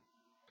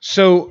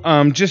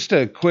Just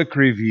a quick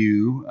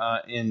review.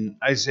 In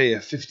Isaiah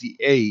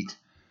 58,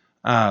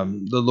 the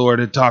Lord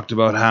had talked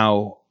about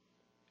how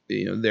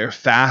they're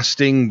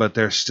fasting, but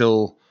they're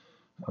still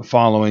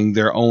following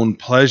their own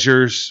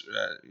pleasures.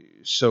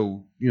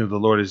 The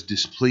Lord is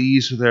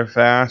displeased with their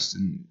fast,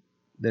 and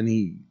then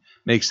He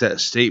makes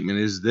that statement: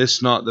 "Is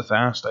this not the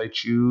fast I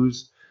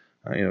choose?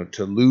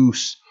 To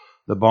loose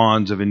the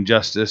bonds of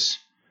injustice."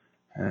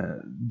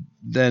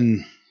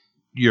 Then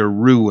your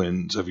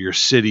ruins of your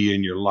city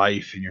and your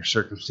life and your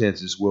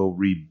circumstances will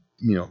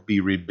be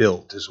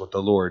rebuilt, is what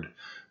the Lord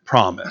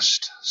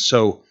promised.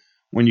 So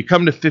when you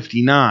come to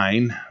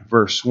 59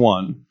 verse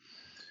 1,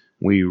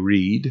 we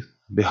read,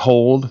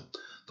 "Behold,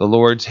 the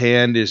Lord's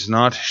hand is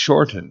not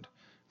shortened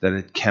that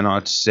it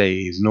cannot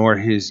save, nor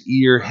his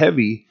ear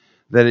heavy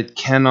that it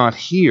cannot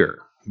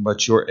hear,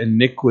 but your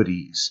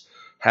iniquities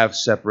have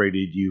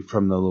separated you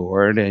from the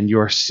Lord, and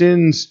your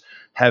sins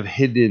have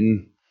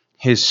hidden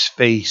his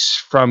face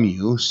from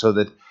you, so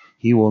that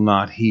he will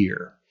not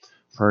hear.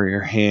 For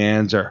your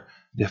hands are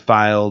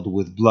defiled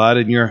with blood,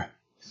 and your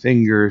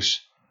fingers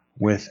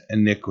with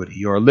iniquity.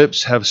 Your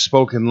lips have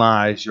spoken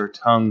lies, your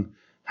tongue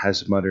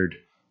has muttered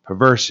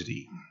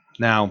perversity."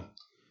 Now,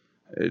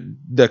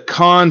 the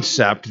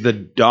concept, the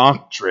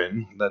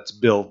doctrine that's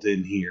built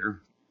in here,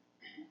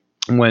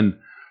 when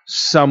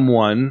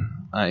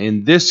someone,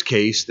 in this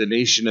case, the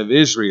nation of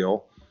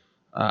Israel,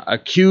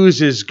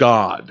 accuses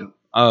God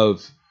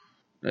of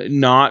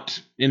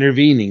not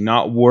intervening,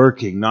 not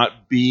working,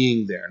 not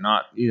being there,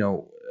 not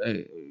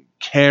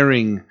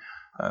caring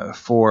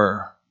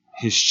for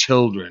his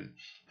children,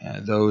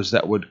 those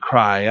that would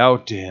cry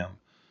out to him.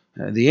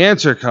 The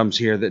answer comes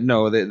here that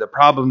no, the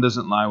problem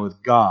doesn't lie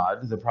with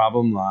God. The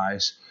problem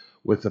lies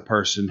with the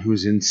person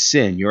who's in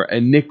sin. Your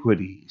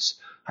iniquities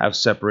have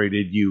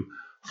separated you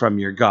from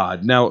your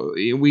God. Now,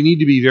 we need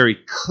to be very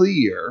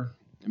clear,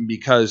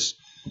 because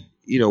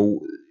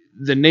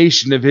the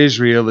nation of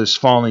Israel is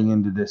falling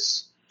into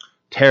this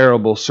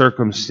terrible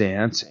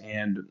circumstance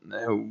and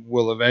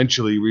will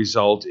eventually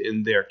result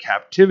in their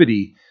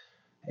captivity.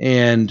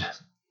 And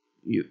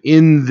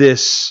in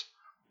this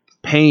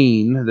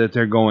pain that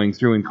they're going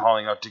through and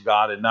calling out to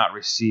God and not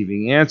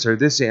receiving answer,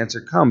 this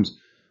answer comes.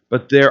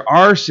 But there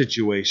are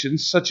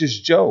situations such as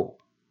Job,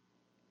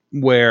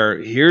 where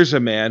here's a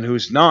man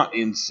who's not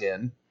in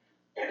sin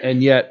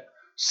and yet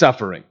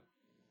suffering,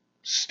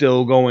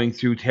 still going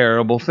through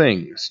terrible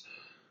things.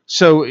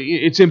 So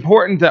it's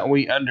important that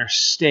we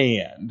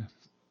understand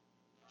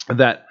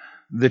that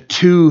the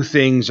two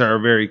things are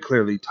very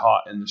clearly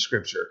taught in the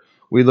scripture.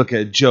 We look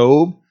at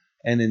Job,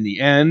 and in the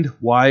end,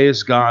 why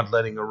is God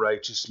letting a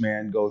righteous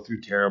man go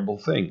through terrible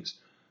things?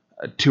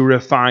 To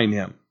refine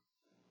him.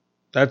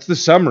 That's the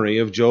summary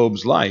of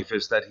Job's life,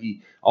 is that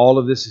all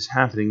of this is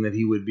happening that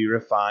he would be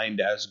refined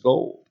as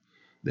gold.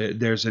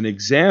 There's an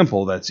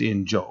example that's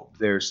in Job.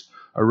 There's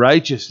a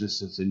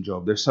righteousness that's in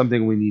Job. There's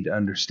something we need to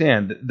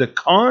understand. The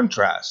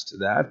contrast to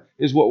that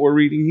is what we're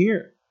reading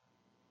here.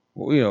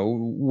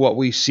 What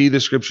we see the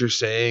scripture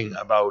saying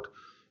about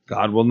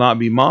God will not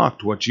be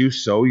mocked. What you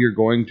sow, you're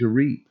going to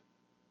reap.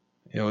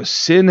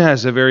 Sin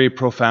has a very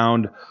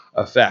profound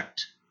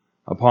effect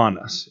upon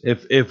us.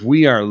 If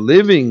we are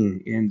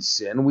living in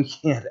sin, we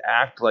can't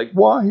act like,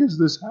 why is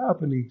this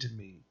happening to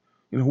me?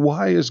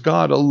 Why is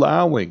God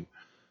allowing?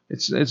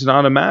 It's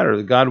not a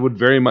matter. God would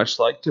very much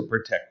like to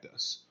protect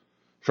us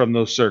from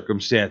those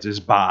circumstances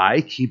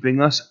by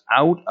keeping us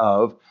out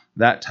of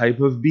that type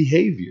of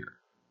behavior.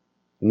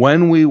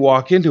 When we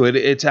walk into it,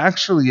 it's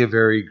actually a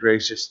very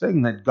gracious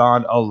thing that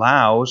God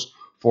allows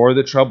for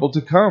the trouble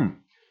to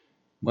come.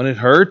 When it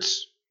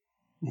hurts,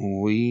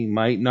 we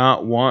might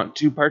not want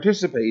to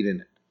participate in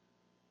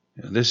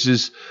it. This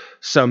is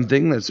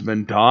something that's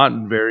been taught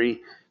very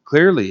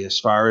clearly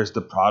as far as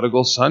the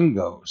prodigal son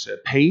goes.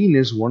 Pain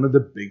is one of the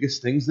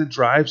biggest things that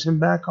drives him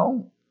back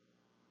home.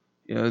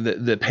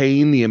 The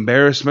pain, the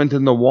embarrassment,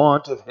 and the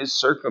want of his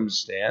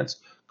circumstance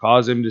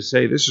cause him to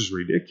say, this is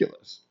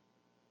ridiculous.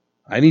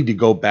 I need to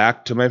go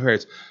back to my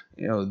parents.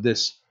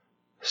 This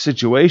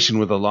situation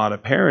with a lot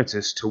of parents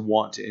is to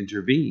want to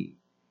intervene.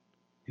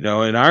 In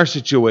our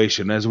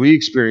situation, as we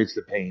experience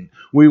the pain,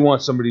 we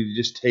want somebody to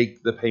just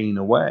take the pain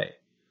away.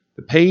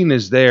 The pain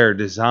is there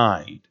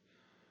designed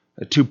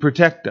to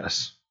protect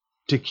us,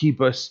 to keep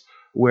us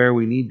where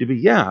we need to be.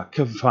 Yeah,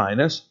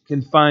 confine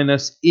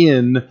us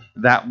in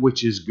that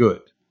which is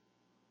good.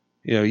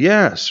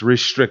 Yes,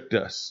 restrict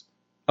us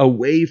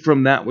away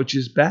from that which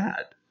is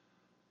bad.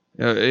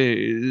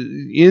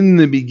 In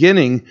the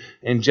beginning,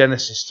 in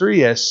Genesis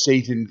 3, as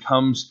Satan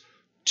comes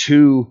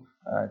to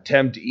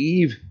tempt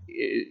Eve,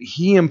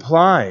 he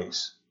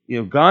implies,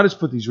 God has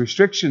put these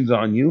restrictions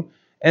on you,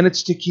 and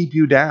it's to keep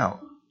you down.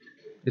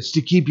 It's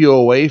to keep you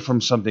away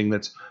from something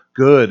that's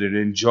good and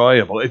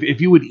enjoyable.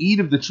 If you would eat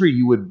of the tree,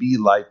 you would be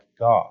like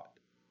God.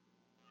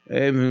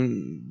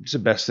 It's the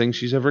best thing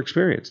she's ever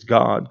experienced.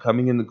 God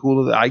coming in the cool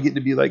of the, I get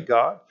to be like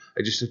God.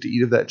 I just have to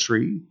eat of that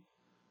tree.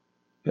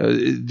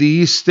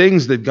 These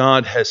things that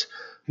God has,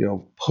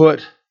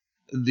 put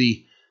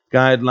the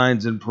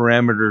guidelines and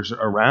parameters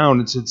around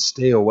and said,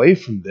 stay away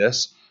from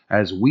this.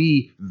 as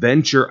we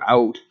venture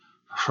out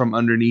from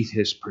underneath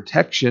his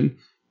protection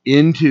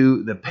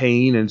into the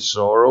pain and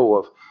sorrow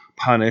of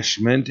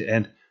punishment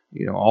and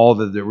all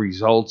the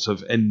results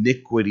of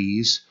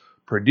iniquities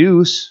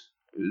produce,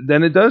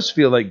 then it does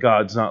feel like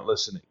God's not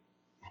listening.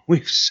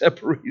 We've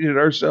separated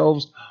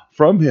ourselves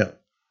from him.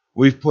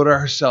 We've put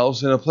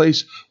ourselves in a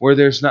place where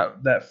there's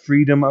not that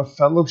freedom of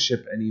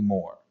fellowship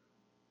anymore.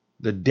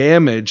 The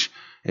damage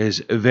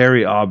is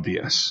very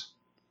obvious.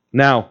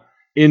 Now,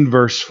 in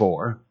verse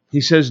 4,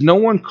 he says, "No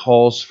one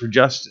calls for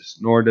justice,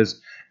 nor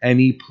does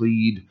any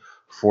plead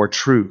for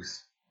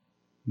truth.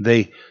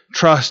 They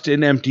trust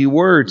in empty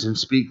words and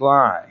speak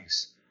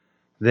lies.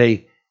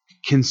 They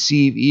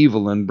conceive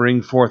evil and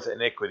bring forth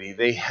iniquity.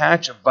 They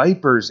hatch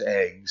vipers'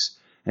 eggs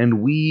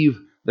and weave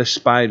the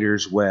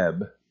spider's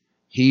web.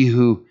 He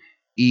who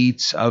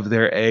eats of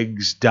their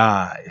eggs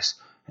dies,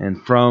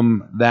 and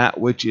from that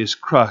which is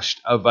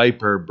crushed a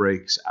viper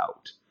breaks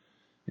out."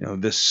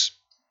 This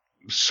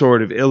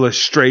sort of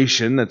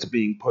illustration that's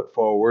being put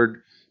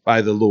forward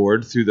by the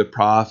Lord through the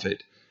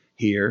prophet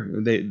here.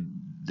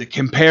 The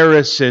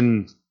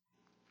comparison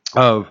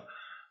of,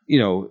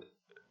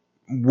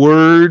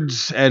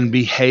 words and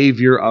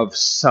behavior of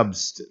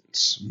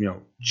substance,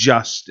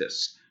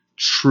 justice,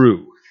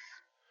 truth,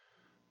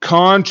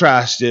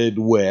 contrasted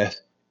with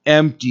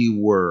empty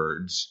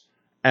words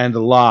and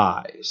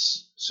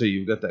lies. So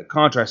you've got that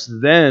contrast.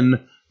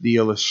 Then the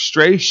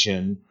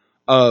illustration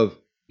of,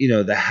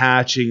 the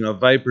hatching of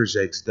viper's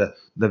eggs, the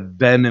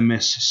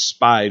venomous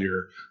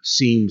spider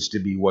seems to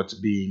be what's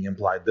being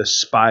implied. The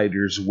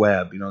spider's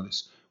web,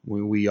 this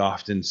we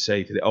often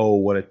say today, oh,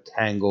 what a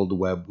tangled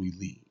web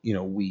we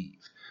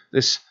weave.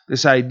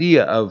 This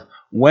idea of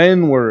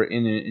when we're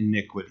in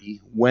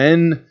iniquity,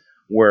 when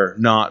we're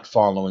not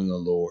following the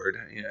Lord,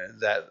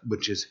 that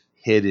which is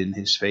hid in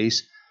his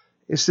face,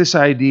 it's this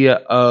idea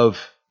of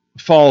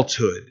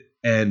falsehood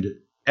and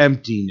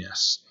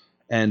emptiness.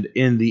 And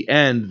in the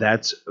end,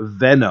 that's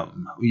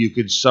venom. You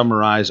could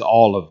summarize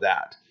all of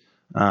that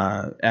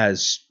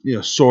as,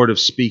 sort of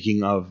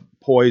speaking of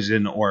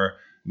poison or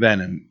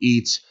venom.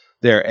 Eats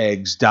their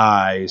eggs,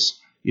 dies.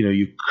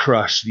 You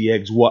crush the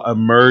eggs. What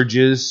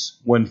emerges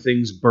when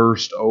things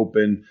burst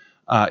open,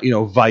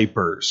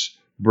 vipers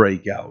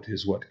break out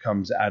is what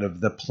comes out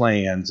of the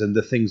plans and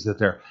the things that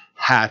they're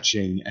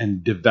hatching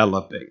and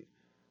developing.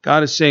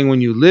 God is saying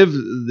when you live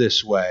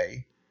this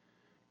way,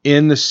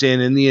 in the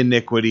sin, in the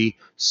iniquity,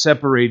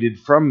 separated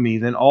from me,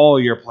 then all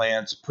your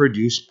plans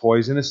produce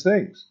poisonous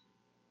things.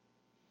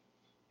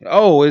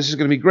 Oh, this is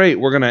going to be great.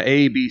 We're going to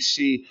A, B,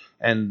 C,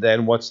 and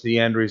then what's the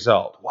end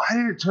result? Why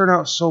did it turn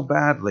out so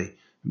badly?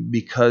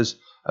 Because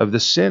of the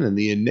sin and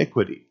the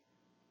iniquity.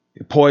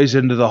 It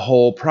poisoned the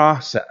whole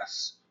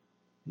process.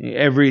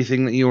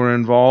 Everything that you were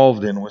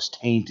involved in was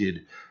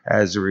tainted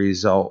as a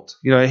result.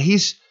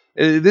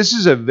 This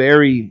is a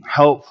very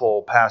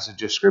helpful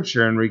passage of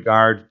Scripture in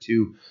regard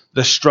to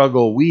the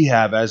struggle we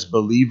have as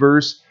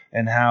believers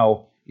and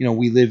how,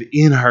 we live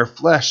in our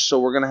flesh. So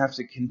we're going to have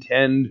to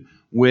contend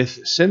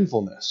with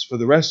sinfulness. For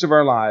the rest of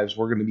our lives,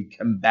 we're going to be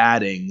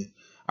combating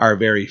our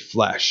very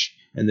flesh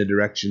and the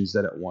directions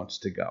that it wants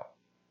to go.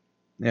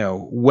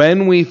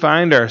 When we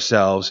find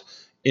ourselves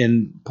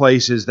in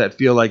places that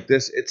feel like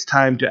this, it's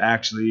time to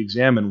actually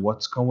examine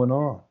what's going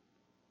on.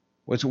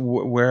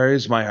 Where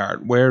is my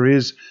heart? Where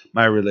is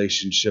my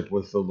relationship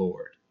with the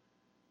Lord?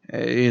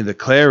 The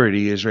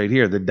clarity is right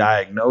here. The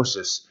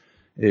diagnosis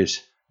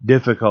is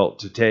difficult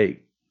to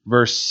take.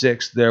 Verse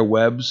 6, their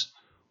webs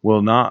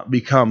will not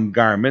become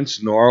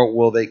garments, nor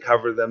will they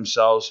cover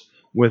themselves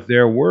with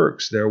their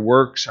works. Their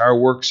works are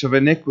works of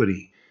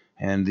iniquity,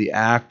 and the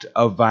act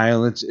of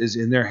violence is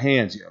in their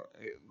hands.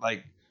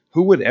 Like,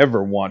 who would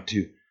ever want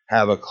to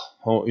have a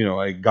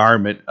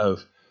garment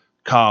of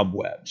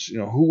cobwebs?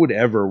 Who would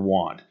ever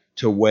want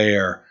to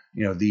wear,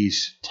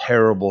 these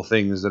terrible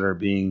things that are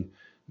being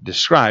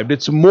described?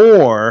 It's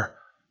more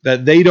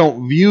that they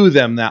don't view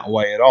them that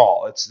way at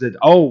all. It's that,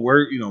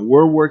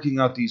 we're working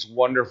out these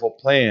wonderful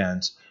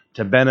plans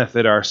to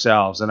benefit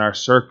ourselves and our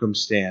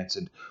circumstance,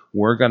 and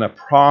we're going to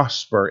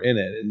prosper in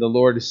it. And the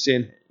Lord is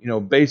saying,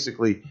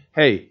 basically,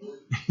 hey,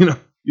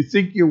 you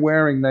think you're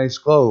wearing nice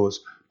clothes,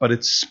 but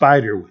it's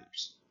spider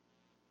webs.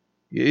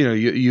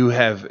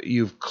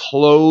 You've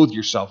clothed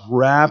yourself,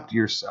 wrapped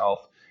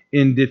yourself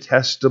in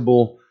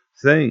detestable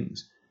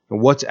things. And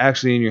what's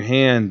actually in your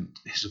hand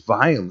is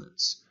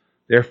violence.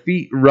 Their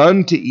feet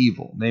run to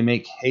evil. They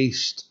make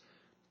haste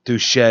to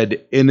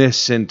shed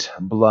innocent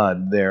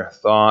blood. Their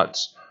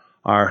thoughts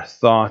are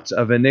thoughts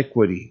of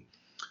iniquity.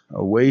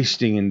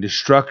 Wasting and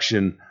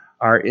destruction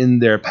are in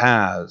their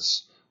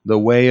paths. The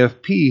way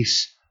of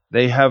peace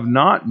they have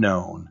not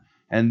known,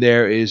 and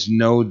there is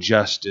no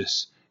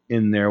justice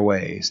in their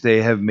ways.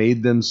 They have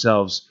made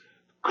themselves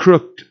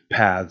crooked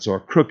paths or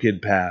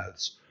crooked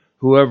paths.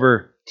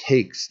 Whoever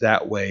takes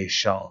that way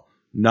shall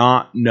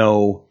not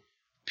know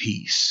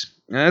peace.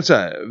 And that's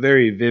a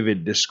very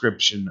vivid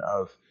description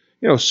of,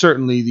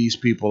 certainly these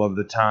people of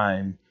the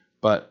time,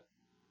 but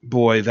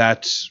boy,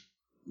 that's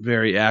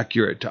very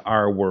accurate to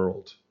our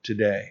world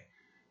today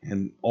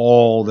and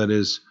all that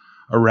is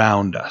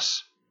around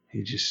us.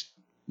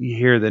 You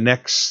hear the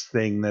next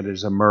thing that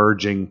is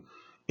emerging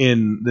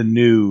in the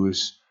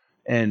news,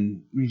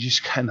 and we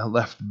just kind of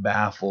left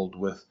baffled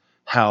with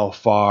how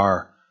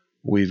far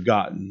we've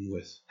gotten,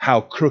 with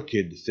how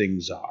crooked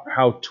things are,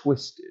 how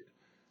twisted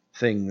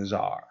things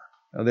are.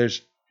 Now,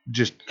 there's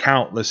just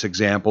countless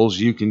examples.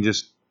 You can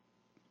just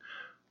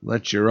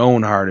let your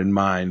own heart and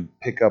mind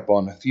pick up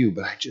on a few,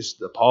 but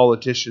the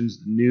politicians,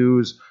 the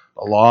news,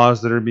 the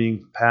laws that are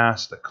being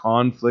passed, the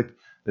conflict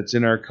that's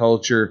in our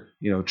culture,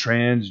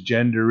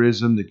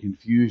 transgenderism, the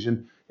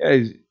confusion.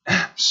 It's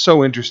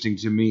so interesting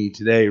to me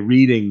today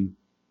reading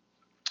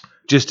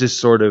just as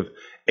sort of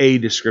a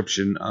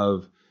description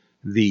of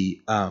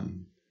the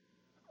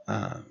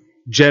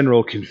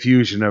general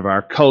confusion of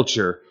our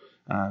culture,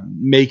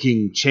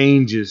 making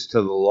changes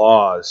to the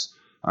laws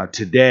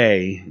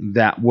today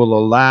that will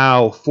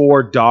allow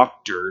for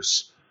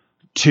doctors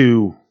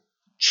to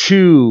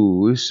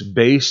choose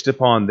based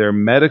upon their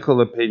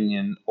medical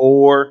opinion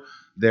or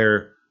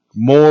their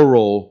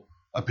moral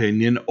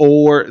opinion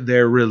or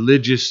their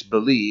religious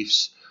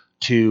beliefs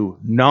to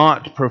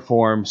not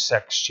perform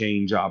sex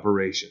change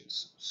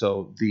operations.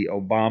 So the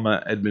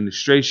Obama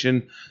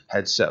administration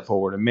had set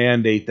forward a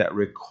mandate that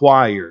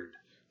required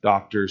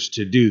doctors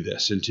to do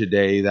this, and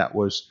today that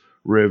was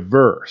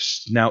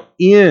reversed. Now,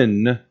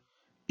 in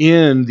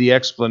the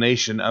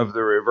explanation of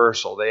the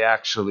reversal, they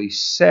actually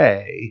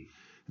say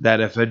that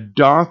if a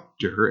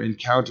doctor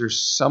encounters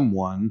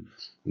someone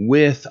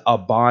with a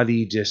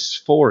body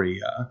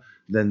dysphoria,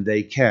 then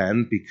they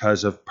can,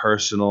 because of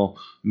personal,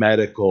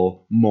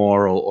 medical,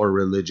 moral, or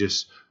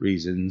religious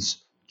reasons,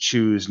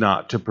 choose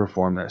not to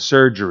perform that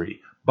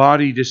surgery.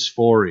 Body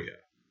dysphoria.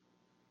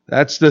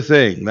 That's the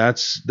thing.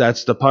 That's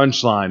the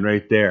punchline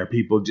right there.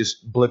 People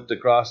just blipped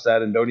across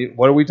that and don't even,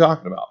 what are we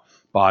talking about?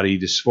 Body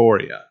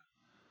dysphoria.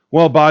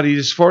 Well, body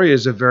dysphoria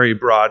is a very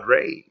broad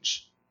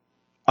range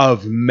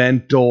of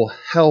mental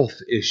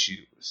health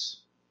issues.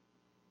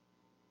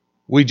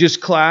 We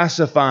just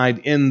classified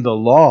in the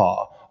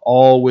law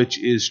all which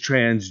is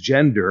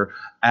transgender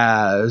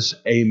as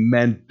a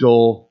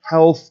mental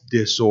health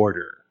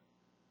disorder,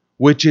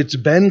 which it's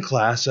been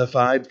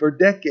classified for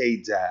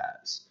decades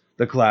as.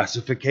 The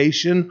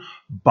classification,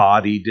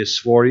 body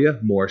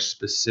dysphoria, more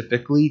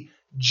specifically,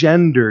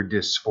 gender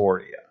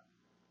dysphoria.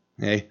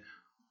 Okay?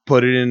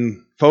 Put it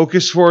in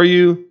focus for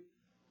you.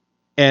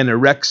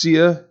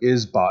 Anorexia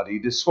is body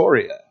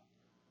dysphoria.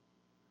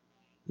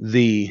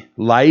 The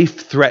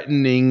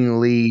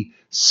life-threateningly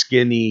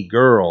skinny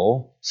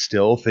girl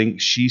still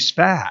thinks she's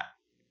fat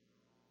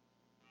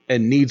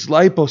and needs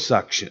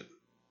liposuction.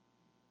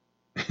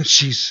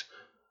 She's,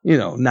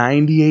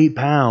 98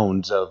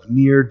 pounds of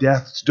near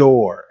death's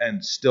door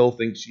and still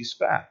thinks she's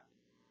fat.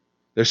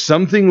 There's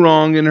something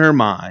wrong in her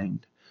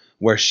mind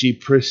where she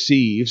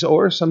perceives,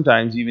 or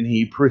sometimes even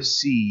he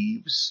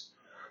perceives,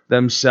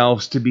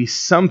 themselves to be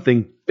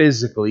something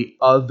physically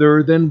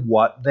other than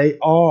what they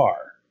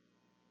are.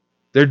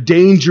 They're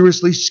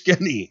dangerously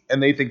skinny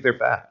and they think they're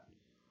fat.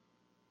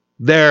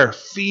 They're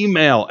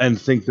female and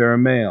think they're a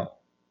male.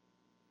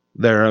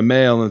 They're a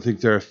male and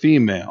think they're a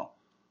female.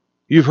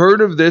 You've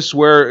heard of this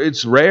where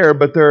it's rare,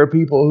 but there are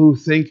people who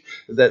think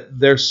that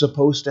they're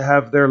supposed to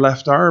have their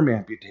left arm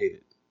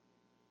amputated.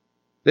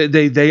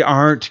 They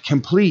aren't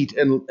complete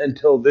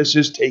until this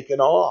is taken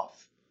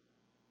off.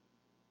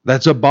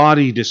 That's a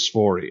body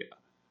dysphoria.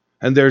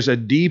 And there's a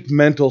deep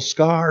mental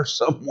scar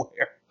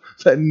somewhere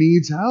that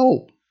needs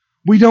help.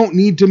 We don't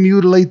need to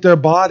mutilate their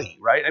body,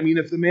 right? I mean,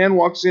 if the man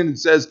walks in and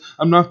says,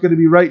 I'm not going to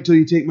be right until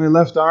you take my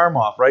left arm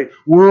off, right?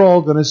 We're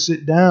all going to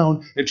sit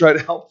down and try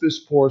to help this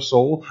poor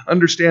soul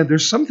understand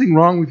there's something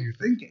wrong with your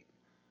thinking.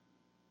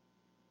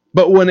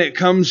 But when it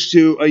comes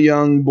to a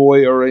young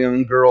boy or a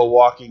young girl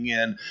walking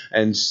in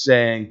and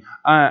saying,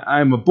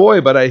 I'm a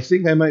boy, but I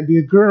think I might be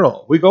a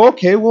girl, we go,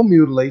 okay, we'll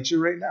mutilate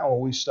you right now.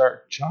 When we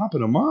start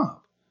chopping them up.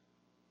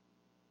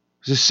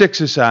 It's a sick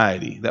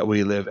society that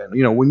we live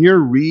in. When you're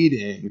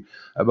reading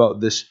about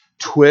this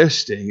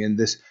twisting and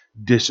this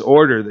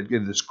disorder,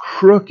 this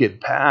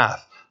crooked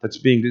path that's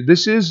being,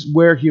 this is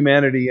where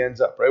humanity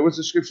ends up, right? What's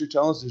the scripture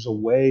tell us? There's a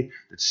way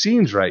that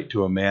seems right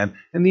to a man.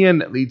 In the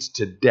end, that leads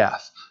to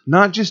death.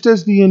 Not just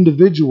as the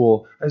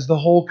individual, as the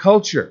whole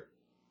culture.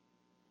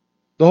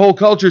 The whole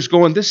culture is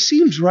going, this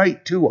seems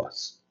right to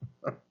us.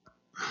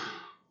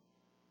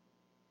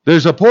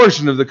 There's a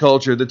portion of the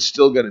culture that's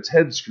still got its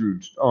head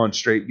screwed on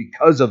straight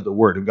because of the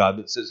word of God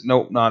that says,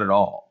 nope, not at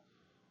all.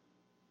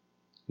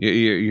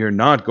 You're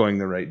not going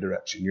the right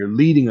direction. You're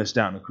leading us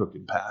down a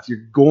crooked path. You're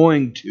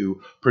going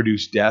to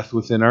produce death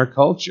within our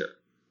culture.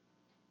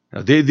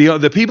 Now,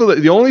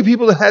 the only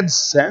people that had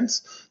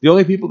sense, the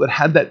only people that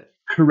had that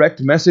correct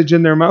message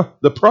in their mouth,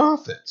 the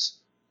prophets.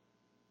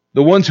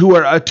 The ones who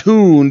are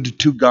attuned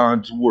to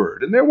God's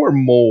word. And there were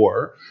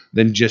more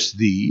than just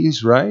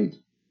these, right?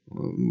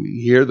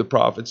 We hear the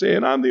prophet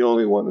saying, I'm the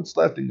only one that's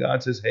left. And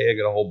God says, hey, I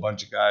got a whole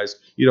bunch of guys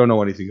you don't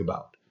know anything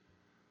about.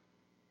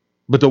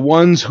 But the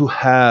ones who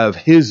have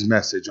his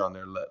message on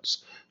their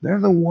lips, they're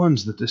the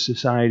ones that the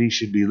society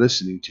should be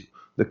listening to.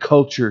 The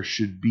culture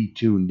should be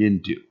tuned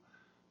into.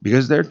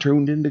 because they're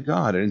tuned into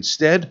God. And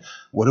instead,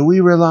 what do we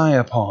rely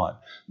upon?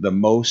 The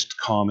most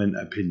common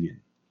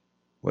opinion.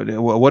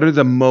 What are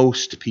the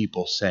most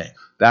people saying?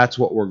 That's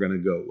what we're going to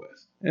go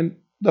with. And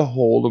the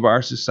whole of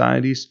our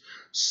society's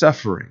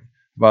suffering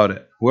about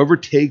it. Whoever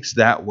takes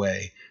that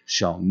way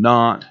shall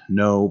not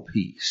know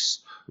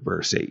peace,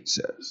 verse 8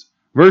 says.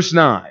 Verse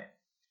 9,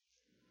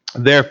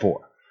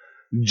 therefore,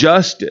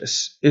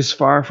 justice is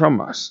far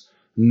from us,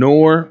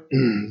 nor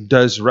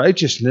does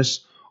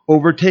righteousness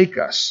overtake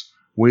us.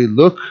 We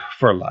look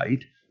for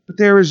light, but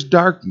there is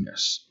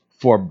darkness;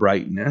 for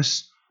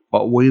brightness,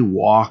 but we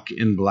walk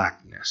in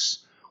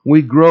blackness.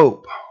 We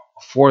grope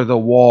for the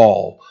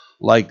wall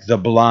like the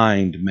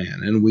blind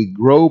man, and we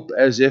grope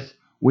as if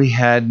we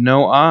had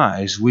no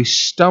eyes. We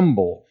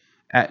stumble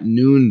at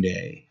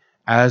noonday,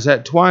 as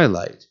at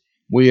twilight.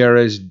 We are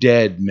as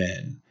dead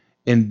men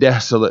in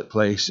desolate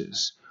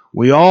places.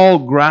 We all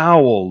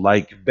growl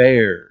like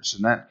bears,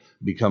 and that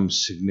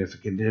becomes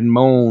significant, and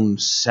moan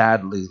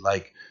sadly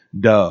like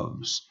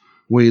doves.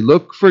 We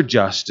look for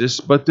justice,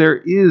 but there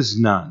is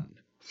none;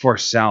 for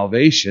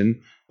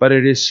salvation, but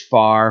it is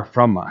far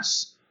from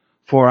us.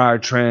 For our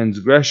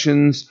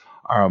transgressions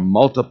are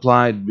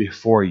multiplied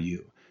before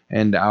you,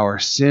 and our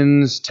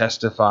sins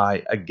testify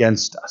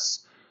against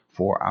us.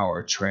 For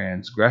our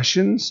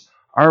transgressions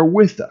are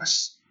with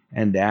us,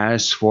 and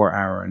as for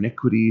our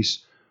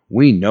iniquities,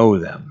 we know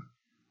them.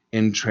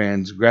 In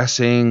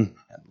transgressing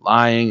and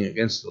lying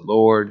against the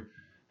Lord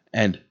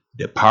and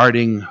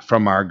departing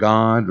from our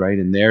God, right?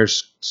 And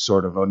there's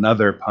sort of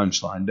another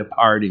punchline,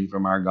 departing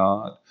from our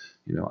God.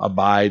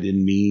 Abide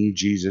in me,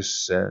 Jesus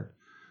said.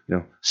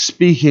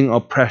 Speaking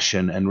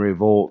oppression and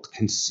revolt,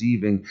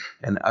 conceiving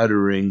and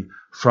uttering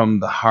from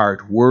the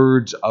heart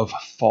words of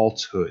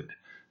falsehood.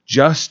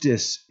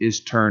 Justice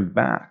is turned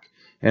back,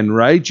 and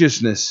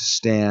righteousness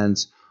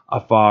stands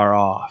afar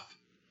off.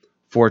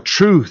 For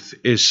truth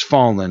is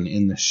fallen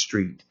in the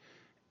street,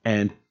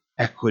 and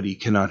equity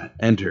cannot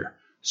enter.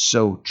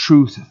 So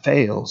truth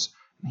fails,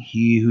 and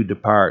he who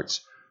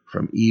departs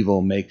from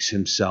evil makes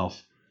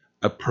himself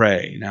a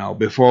prey. Now,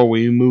 before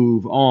we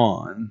move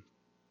on,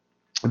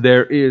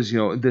 there is,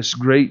 this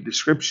great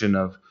description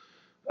of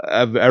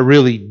a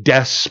really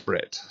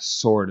desperate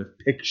sort of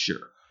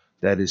picture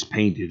that is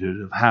painted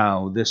of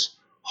how this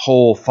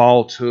whole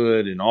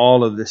falsehood and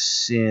all of this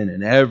sin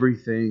and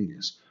everything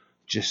is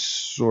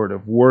just sort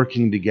of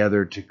working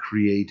together to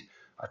create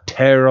a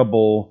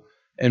terrible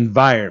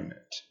environment.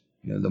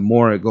 The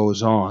more it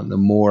goes on, the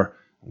more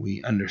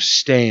we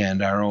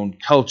understand our own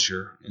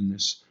culture in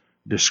this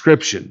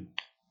description.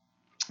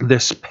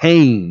 This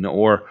pain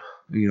or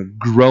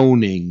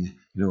groaning,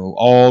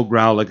 all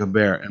growl like a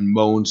bear and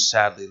moan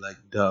sadly like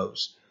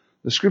doves.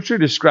 The scripture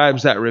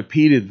describes that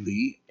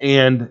repeatedly,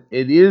 and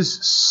it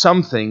is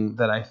something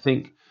that I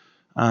think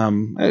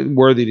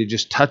worthy to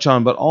just touch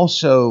on, but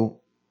also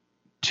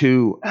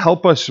to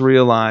help us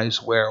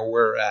realize where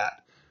we're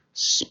at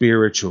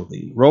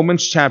spiritually.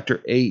 Romans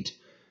chapter 8,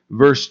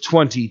 verse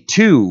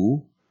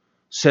 22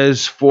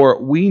 says,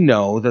 "For we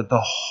know that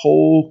the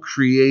whole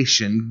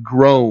creation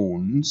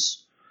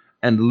groans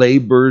and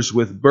labors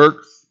with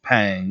birth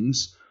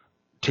pangs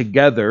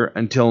together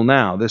until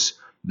now."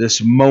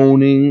 This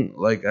moaning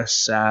like a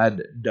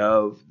sad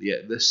dove,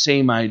 the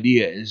same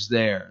idea is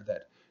there,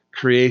 that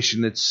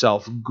creation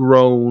itself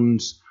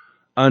groans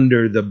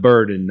under the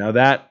burden. Now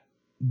that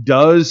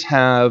does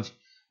have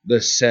the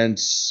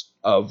sense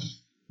of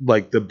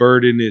like the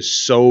burden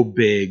is so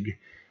big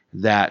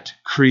that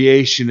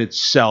creation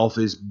itself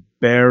is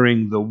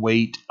bearing the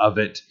weight of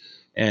it,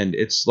 and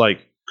it's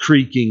like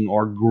creaking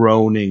or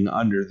groaning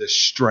under the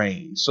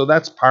strain. So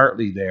that's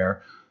partly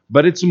there,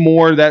 but it's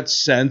more that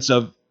sense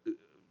of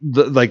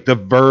the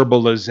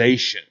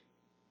verbalization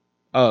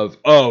of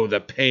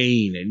the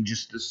pain and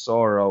just the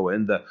sorrow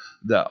and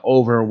the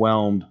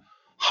overwhelmed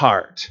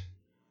heart.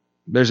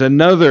 There's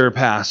another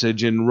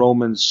passage in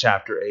Romans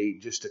chapter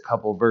 8, just a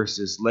couple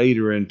verses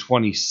later in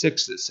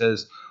 26, that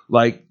says,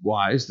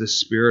 "Likewise, the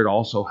Spirit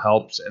also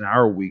helps in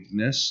our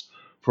weakness,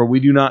 for we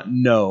do not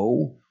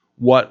know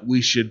what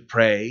we should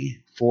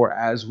pray for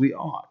as we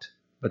ought.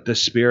 But the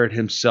Spirit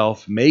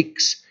himself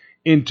makes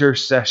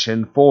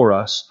intercession for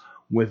us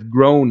with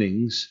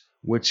groanings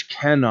which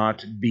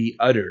cannot be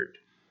uttered."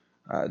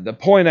 The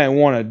point I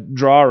want to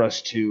draw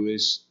us to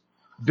is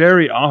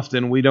very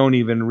often we don't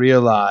even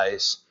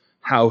realize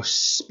how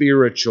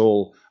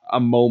spiritual a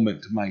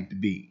moment might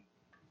be.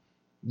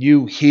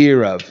 You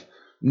hear of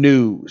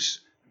news,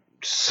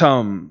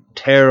 some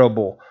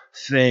terrible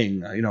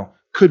thing,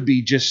 could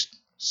be just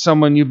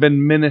someone you've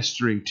been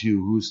ministering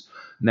to who's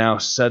now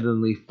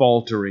suddenly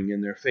faltering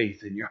in their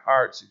faith, and your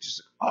heart's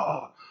just,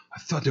 I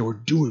thought they were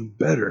doing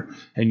better.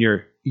 And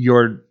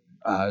your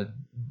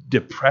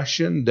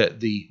depression,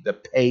 the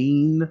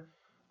pain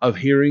of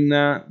hearing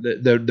that,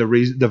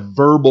 the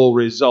verbal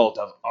result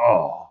of,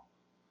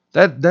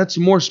 that's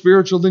more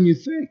spiritual than you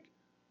think.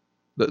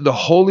 The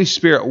Holy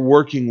Spirit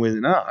working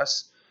within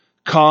us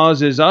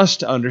causes us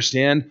to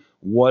understand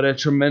what a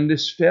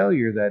tremendous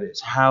failure that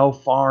is, how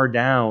far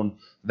down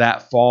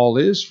that fall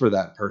is for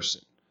that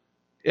person.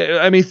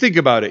 I mean, think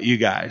about it, you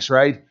guys,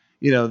 right?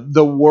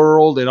 The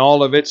world and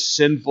all of its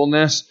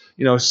sinfulness,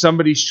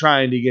 somebody's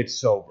trying to get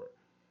sober.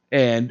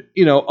 And,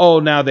 oh,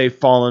 now they've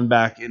fallen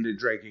back into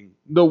drinking.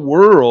 The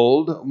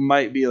world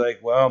might be like,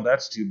 well,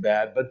 that's too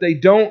bad. But they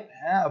don't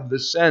have the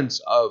sense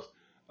of,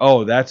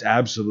 oh, that's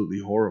absolutely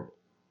horrible.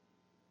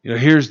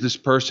 Here's this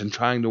person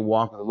trying to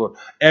walk with the Lord.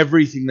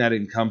 Everything that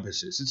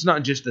encompasses. It's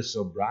not just the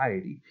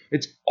sobriety.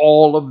 It's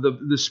all of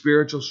the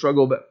spiritual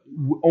struggle that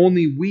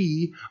only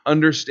we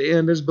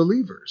understand as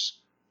believers.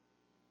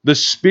 The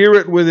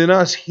Spirit within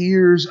us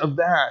hears of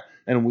that,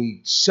 and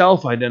we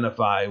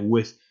self-identify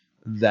with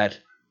that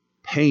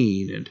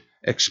pain and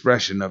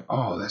expression of,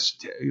 oh, that's,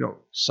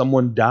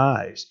 someone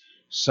dies,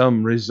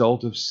 some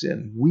result of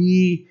sin.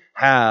 We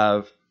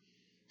have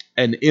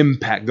an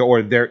impact,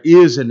 or there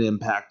is an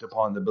impact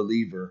upon the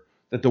believer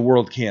that the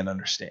world can't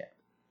understand.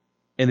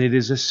 And it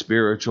is a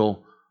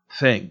spiritual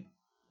thing.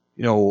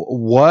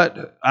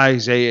 What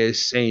Isaiah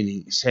is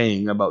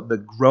saying about the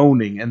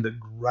groaning and the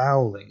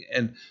growling,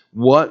 and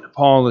what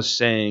Paul is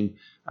saying,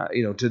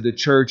 to the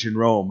church in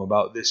Rome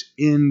about this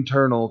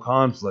internal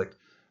conflict,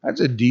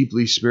 that's a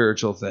deeply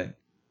spiritual thing.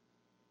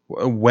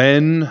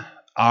 When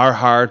our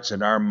hearts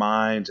and our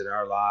minds and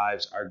our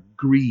lives are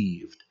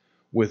grieved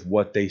with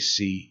what they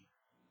see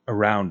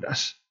around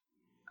us.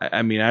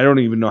 I mean, I don't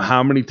even know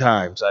how many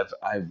times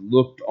I've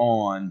looked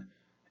on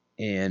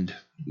and,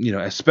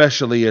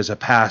 especially as a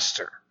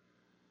pastor,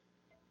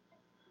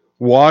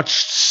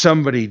 watched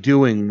somebody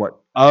doing what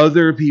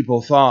other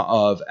people thought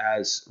of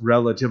as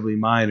relatively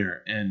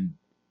minor, and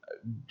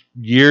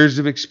years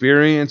of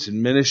experience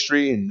in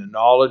ministry and the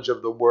knowledge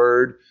of the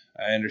word,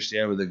 I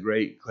understand with a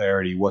great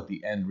clarity what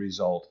the end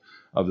result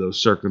of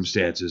those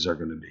circumstances are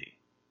going to be.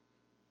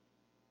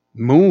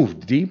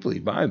 Moved deeply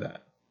by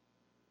that.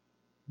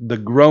 The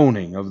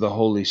groaning of the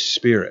Holy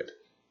Spirit.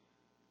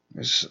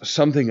 There's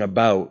something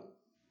about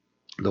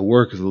the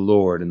work of the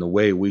Lord and the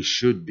way we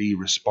should be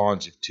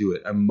responsive to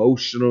it,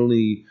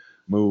 emotionally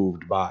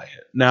moved by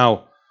it.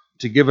 Now,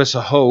 to give us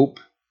a hope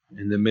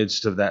in the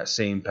midst of that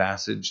same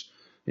passage,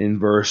 in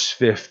verse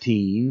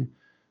 15,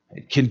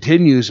 it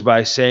continues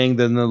by saying,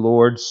 then the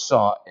Lord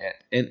saw it,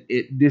 and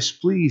it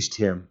displeased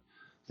him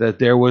that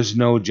there was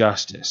no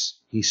justice.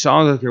 He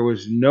saw that there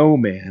was no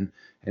man,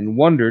 and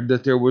wondered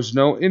that there was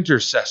no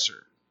intercessor.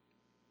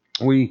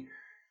 We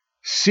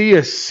see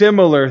a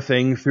similar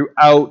thing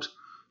throughout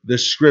the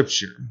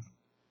Scripture.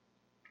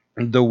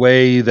 The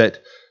way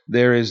that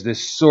there is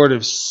this sort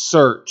of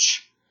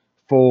search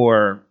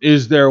for,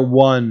 is there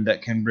one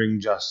that can bring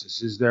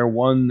justice? Is there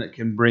one that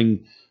can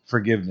bring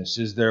forgiveness?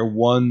 Is there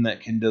one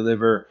that can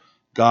deliver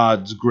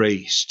God's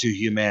grace to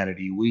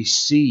humanity? We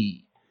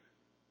see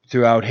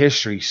throughout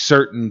history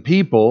certain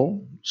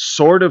people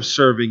sort of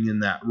serving in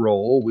that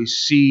role. We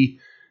see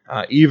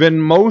even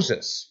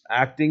Moses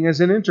acting as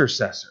an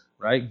intercessor,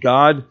 right?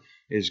 God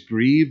is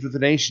grieved with the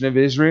nation of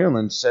Israel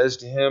and says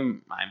to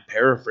him, I'm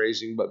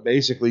paraphrasing, but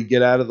basically,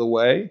 get out of the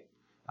way.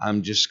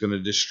 I'm just going to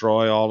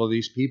destroy all of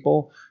these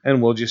people,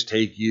 and we'll just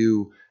take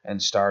you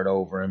and start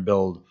over and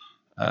build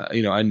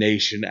a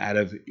nation out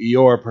of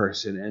your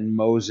person. And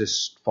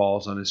Moses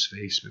falls on his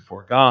face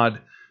before God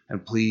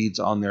and pleads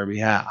on their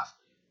behalf.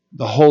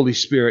 The Holy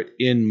Spirit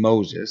in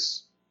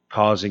Moses,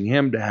 causing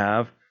him to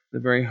have the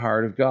very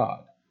heart of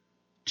God,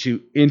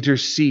 to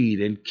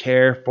intercede and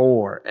care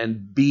for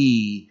and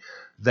be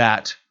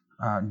that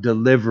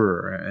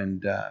deliverer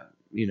and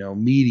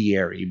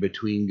mediary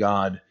between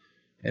God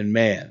and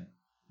man.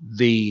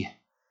 The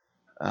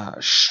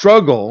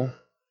struggle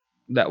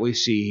that we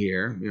see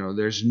here,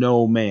 there's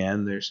no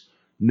man, there's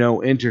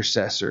no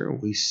intercessor.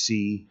 We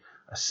see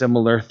a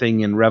similar thing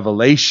in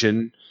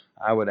Revelation.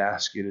 I would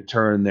ask you to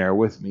turn there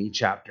with me,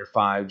 chapter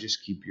 5.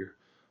 Just keep your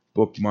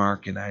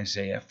bookmark in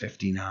Isaiah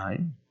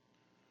 59.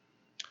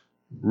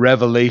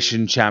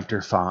 Revelation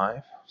chapter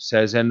 5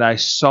 says, and I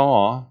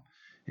saw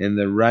in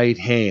the right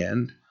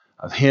hand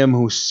of him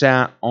who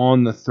sat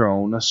on the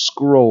throne a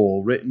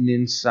scroll written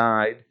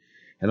inside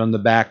and on the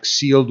back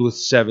sealed with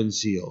 7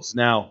 seals.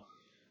 Now,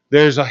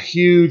 there's a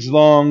huge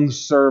long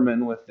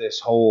sermon with this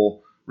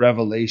whole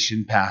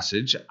Revelation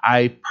passage.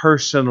 I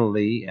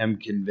personally am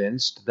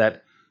convinced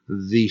that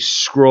the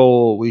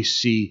scroll we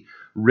see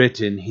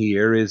written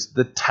here is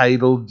the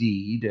title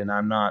deed, and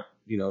I'm not,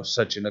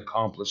 such an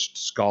accomplished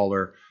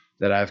scholar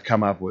that I've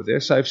come up with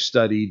this. I've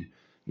studied,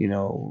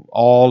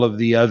 all of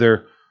the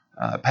other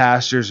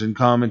pastors and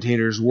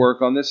commentators'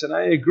 work on this, and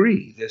I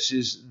agree. This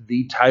is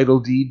the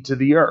title deed to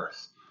the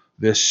earth.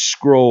 This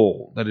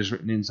scroll that is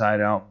written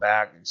inside out,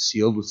 back, and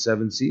sealed with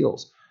 7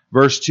 seals.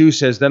 Verse 2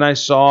 says, then I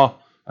saw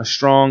a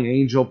strong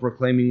angel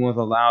proclaiming with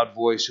a loud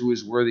voice, who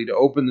is worthy to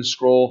open the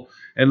scroll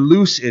and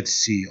loose its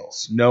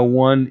seals. No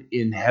one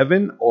in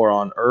heaven or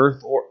on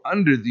earth or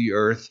under the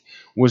earth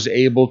was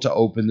able to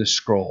open the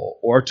scroll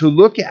or to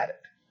look at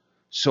it.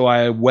 So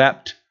I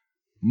wept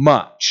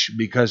much,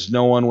 because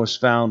no one was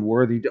found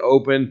worthy to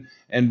open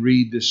and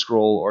read the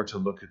scroll or to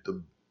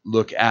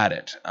look at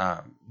it.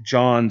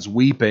 John's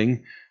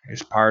weeping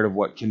is part of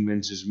what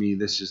convinces me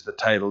this is the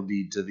title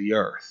deed to the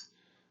earth.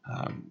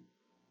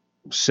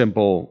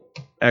 simple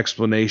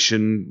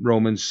explanation.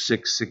 Romans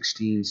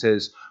 6:16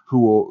 says,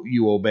 "Who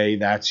you obey,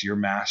 that's your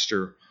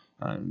master."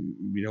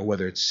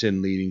 Whether it's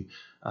sin leading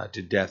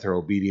to death or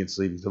obedience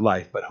leading to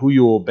life, but who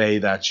you obey,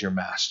 that's your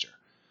master.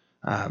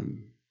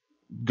 Um,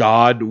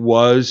 God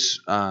was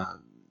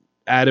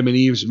Adam and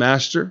Eve's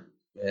master,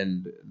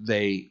 and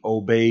they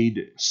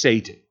obeyed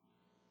Satan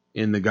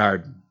in the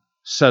garden,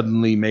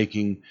 suddenly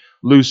making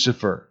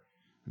Lucifer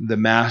the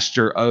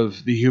master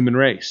of the human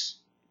race.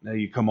 Now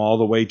you come all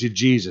the way to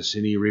Jesus,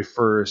 and he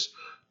refers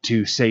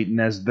to Satan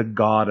as the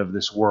god of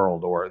this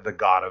world or the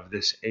god of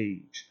this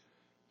age.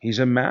 He's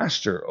a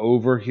master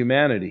over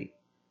humanity,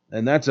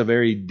 and that's a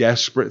very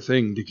desperate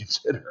thing to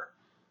consider.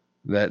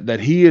 That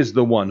he is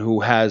the one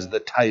who has the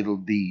title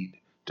deed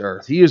to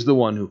earth. He is the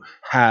one who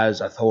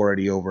has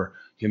authority over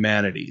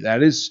humanity.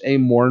 That is a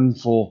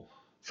mournful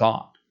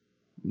thought,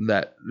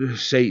 that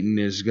Satan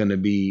is going to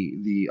be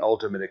the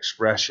ultimate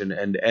expression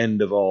and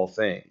end of all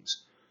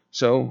things.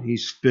 So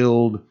he's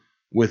filled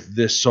with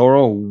this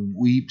sorrow,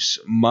 weeps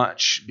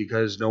much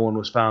because no one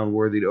was found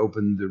worthy to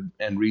open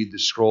and read the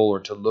scroll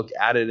or to look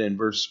at it. And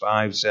verse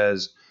 5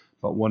 says,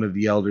 "But one of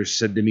the elders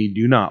said to me,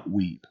 'Do not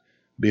weep.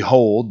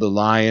 Behold, the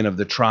Lion of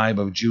the tribe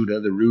of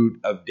Judah, the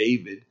Root of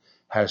David,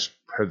 has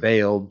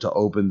prevailed to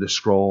open the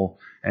scroll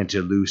and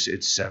to loose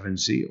its 7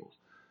 seals.'"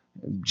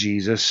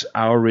 Jesus,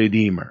 our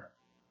Redeemer,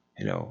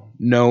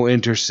 no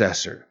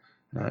intercessor.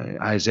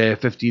 Isaiah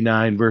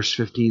 59, verse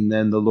 15,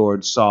 "Then the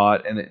Lord saw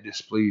it, and it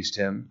displeased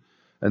him.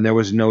 And there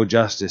was no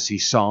justice. He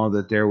saw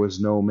that there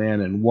was no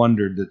man, and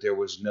wondered that there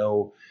was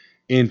no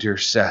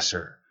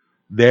intercessor.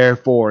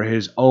 Therefore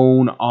his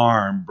own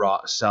arm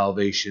brought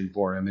salvation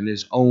for him, and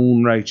his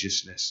own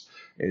righteousness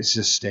it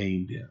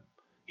sustained him."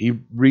 He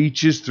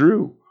reaches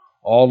through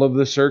all of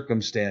the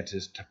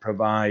circumstances to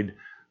provide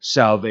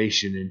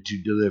salvation and to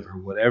deliver.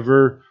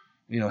 Whatever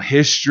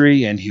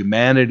history and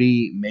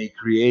humanity may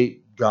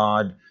create,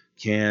 God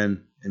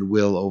can and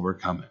will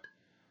overcome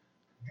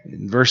it.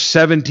 In verse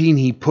 17,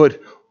 he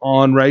put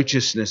on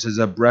righteousness as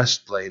a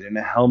breastplate and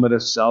a helmet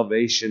of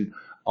salvation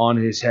on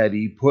his head.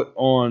 He put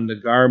on the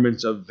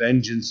garments of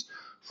vengeance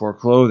for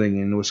clothing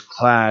and was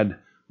clad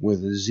with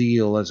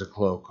zeal as a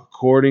cloak.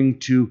 According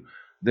to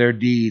their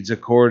deeds,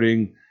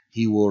 accordingly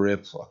he will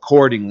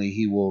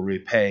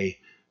repay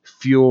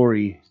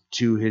fury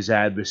to his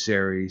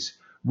adversaries,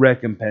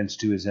 recompense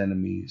to his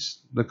enemies.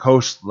 The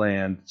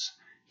coastlands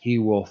he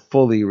will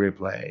fully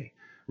repay.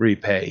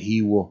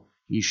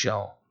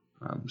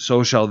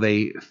 So shall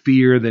they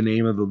fear the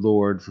name of the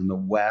Lord from the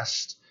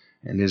west,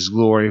 and his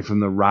glory from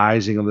the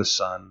rising of the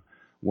sun.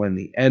 When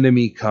the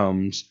enemy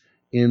comes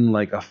in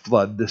like a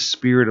flood, the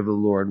Spirit of the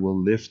Lord will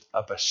lift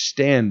up a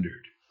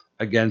standard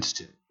against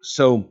him.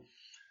 So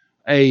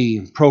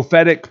a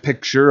prophetic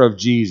picture of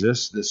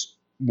Jesus, this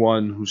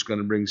one who's going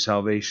to bring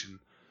salvation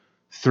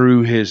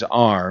through his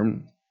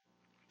arm.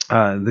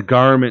 The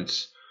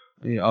garments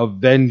of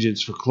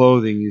vengeance for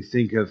clothing, you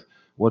think of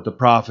what the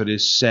prophet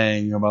is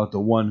saying about the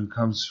one who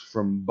comes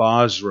from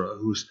Basra,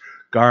 whose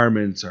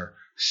garments are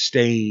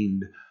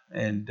stained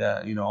and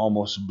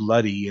almost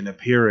bloody in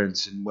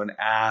appearance. And when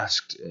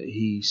asked,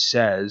 he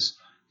says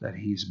that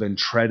he's been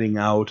treading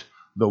out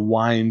the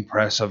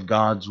winepress of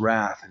God's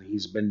wrath, and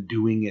he's been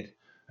doing it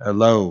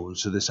alone.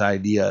 So this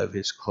idea of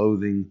his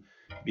clothing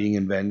being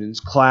in vengeance,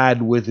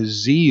 clad with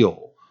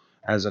zeal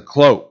as a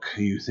cloak.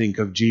 You think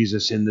of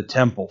Jesus in the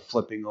temple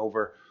flipping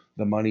over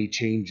the money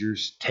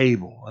changer's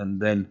table, and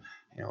then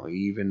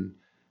even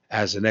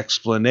as an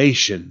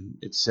explanation,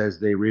 it says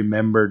they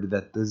remembered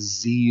that the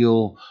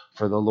zeal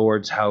for the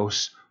Lord's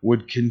house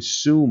would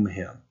consume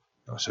him.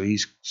 So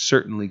he's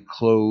certainly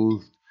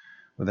clothed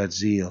with that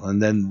zeal.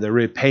 And then the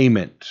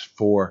repayment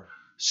for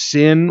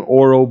sin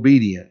or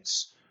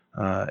obedience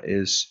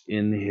is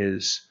in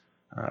his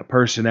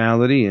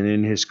personality and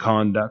in his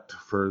conduct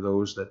for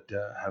those that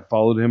have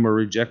followed him or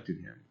rejected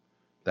him.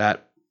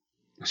 That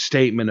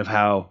statement of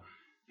how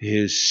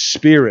his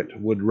spirit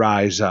would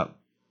rise up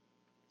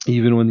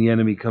even when the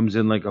enemy comes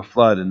in like a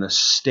flood, and the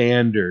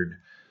standard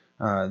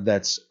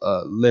that's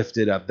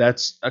lifted up.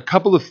 That's a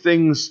couple of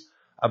things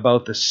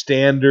about the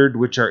standard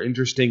which are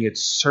interesting.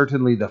 It's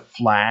certainly the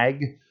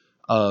flag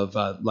of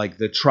like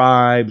the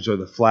tribes, or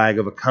the flag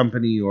of a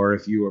company, or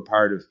if you were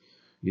part of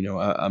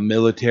a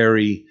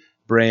military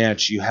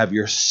branch, you have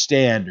your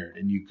standard,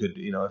 and you could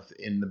if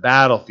in the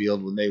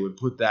battlefield when they would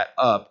put that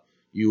up,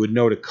 you would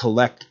know to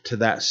collect to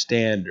that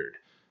standard.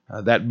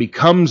 That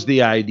becomes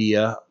the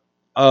idea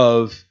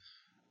of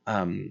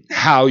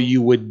how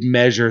you would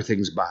measure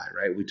things by,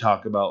 right? We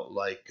talk about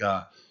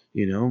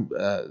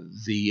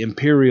the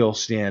imperial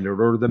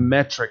standard or the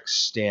metric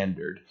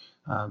standard.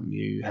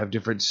 You have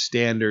different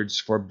standards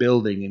for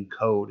building and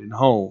code and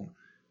home.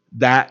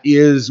 That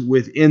is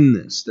within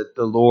this, that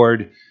the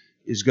Lord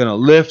is going to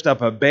lift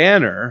up a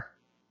banner,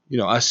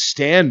 a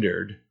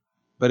standard,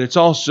 but it's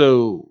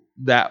also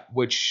that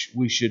which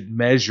we should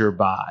measure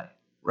by,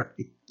 right?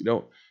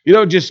 You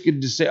don't just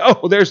get to say,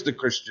 "Oh, there's the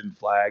Christian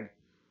flag.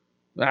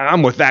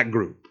 I'm with that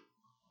group."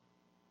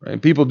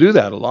 Right? People do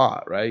that a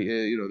lot, right?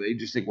 They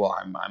just think, "Well,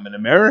 I'm an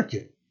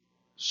American,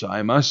 so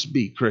I must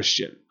be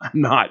Christian. I'm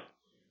not,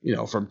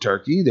 from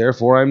Turkey,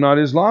 therefore I'm not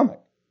Islamic.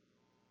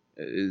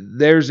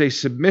 There's a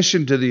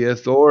submission to the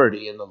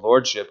authority and the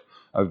lordship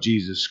of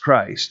Jesus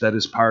Christ that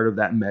is part of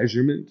that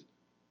measurement.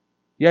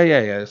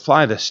 Yeah.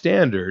 Fly the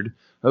standard,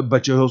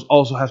 but you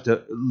also have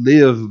to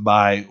live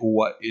by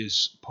what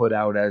is put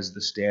out as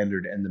the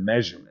standard and the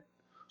measurement.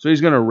 So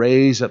he's going to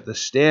raise up the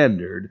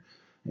standard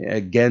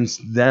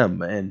against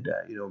them and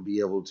be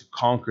able to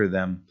conquer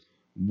them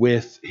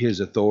with his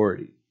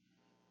authority.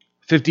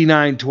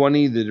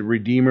 59:20, the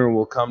Redeemer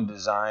will come to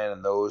Zion,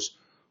 and those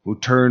who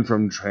turn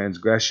from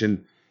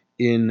transgression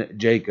in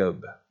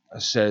Jacob,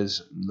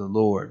 says the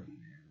Lord.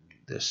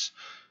 This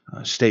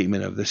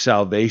statement of the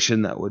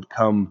salvation that would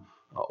come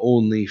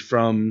only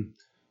from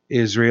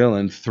Israel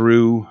and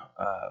through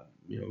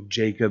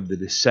Jacob, the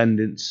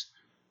descendants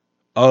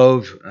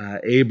of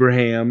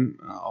Abraham,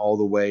 all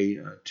the way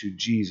to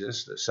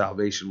Jesus. The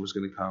salvation was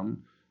going to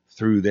come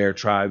through their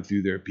tribe,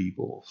 through their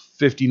people.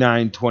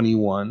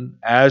 59:21,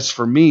 as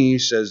for me,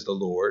 says the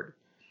Lord,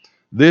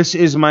 this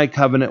is my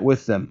covenant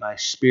with them, my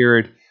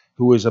spirit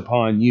who is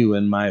upon you,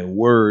 and my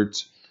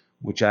words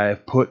which I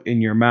have put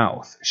in your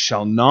mouth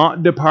shall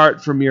not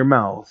depart from your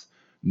mouth,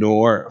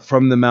 nor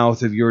from the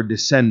mouth of your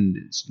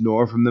descendants,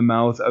 nor from the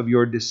mouth of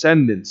your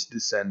descendants'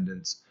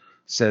 descendants,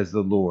 says the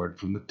Lord,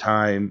 from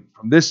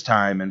this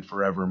time and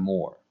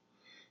forevermore.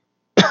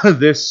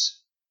 This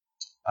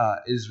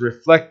is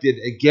reflected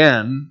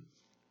again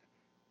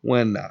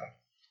when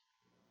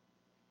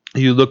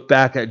you look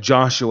back at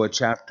Joshua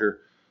chapter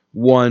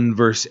 1,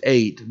 verse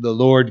 8. The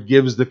Lord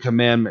gives the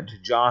commandment to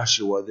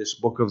Joshua, this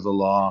book of the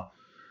law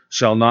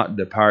shall not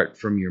depart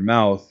from your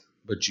mouth,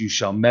 but you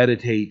shall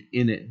meditate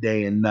in it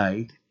day and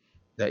night,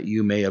 that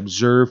you may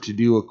observe to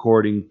do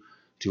according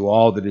to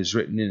all that is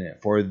written in it.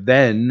 For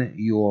then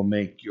you will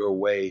make your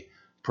way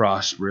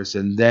prosperous,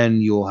 and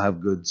then you will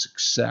have good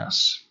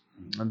success.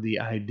 And the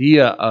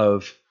idea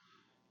of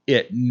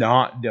it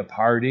not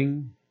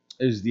departing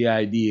is the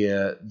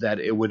idea that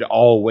it would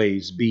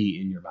always be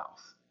in your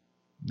mouth.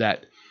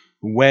 That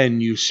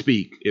when you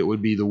speak, it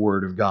would be the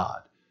word of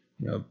God.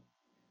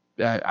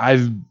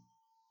 I've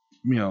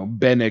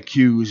been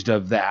accused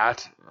of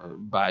that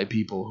by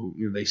people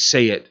who they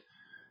say it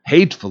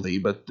hatefully,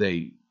 but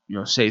they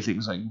say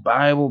things like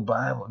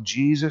Bible,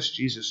 Jesus,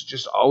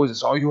 just always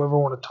it's all you ever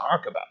want to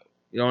talk about.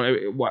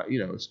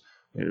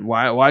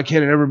 Why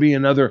can't it ever be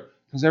another?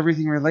 Because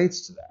everything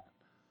relates to that.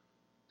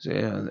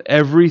 So,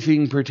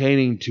 everything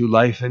pertaining to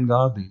life and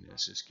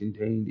godliness is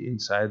contained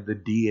inside the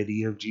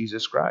deity of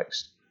Jesus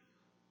Christ.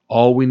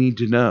 All we need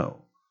to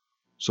know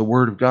is the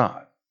Word of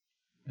God,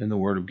 and the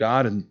Word of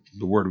God, and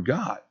the Word of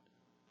God.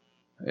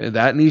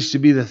 That needs to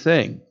be the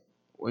thing.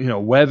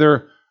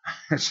 Whether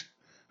I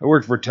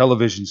worked for a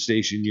television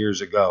station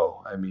years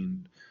ago. I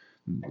mean,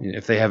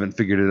 if they haven't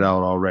figured it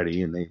out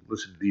already and they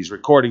listen to these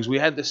recordings, we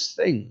had this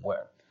thing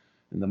where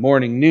in the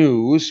morning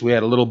news, we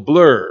had a little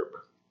blurb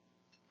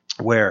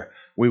where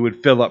we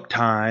would fill up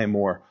time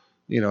or,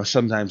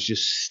 sometimes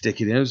just stick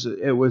it in.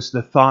 It was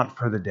the thought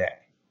for the day.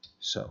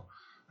 So,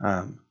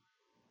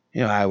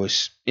 I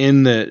was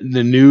in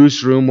the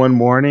newsroom one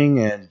morning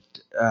and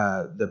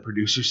the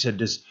producer said,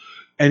 does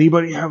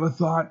anybody have a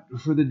thought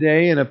for the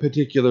day? And a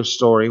particular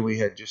story we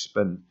had just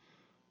been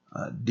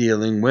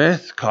dealing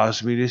with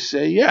caused me to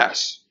say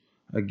yes.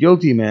 A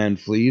guilty man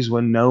flees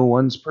when no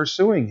one's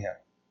pursuing him.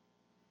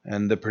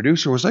 And the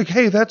producer was like,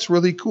 hey, that's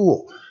really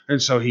cool.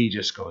 And so he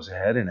just goes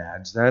ahead and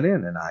adds that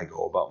in, and I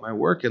go about my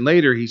work. And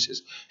later he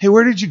says, hey,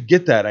 where did you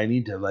get that? I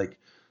need to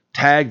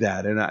tag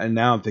that. And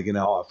now I'm thinking,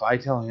 oh, if I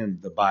tell him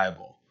the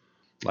Bible,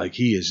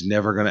 he is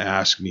never going to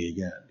ask me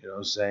again. You know what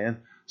I'm saying?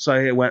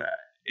 So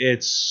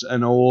it's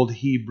an old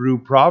Hebrew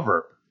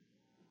proverb.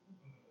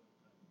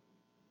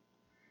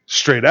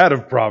 Straight out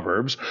of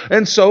Proverbs.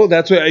 And so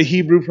that's a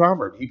Hebrew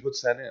proverb. He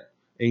puts that in.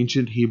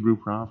 Ancient Hebrew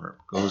proverb.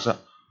 Goes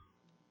up.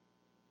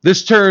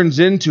 This turns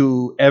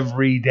into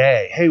every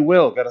day. Hey,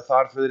 Will, got a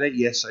thought for the day?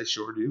 Yes, I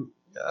sure do.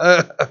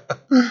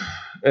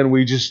 And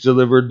we just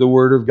delivered the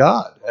Word of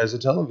God as a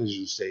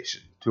television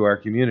station to our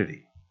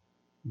community.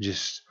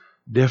 Just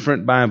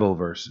different Bible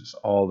verses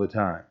all the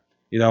time.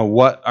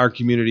 What our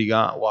community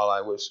got while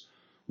I was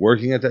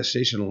working at that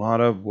station, a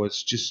lot of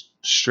was just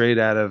straight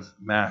out of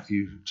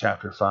Matthew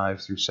chapter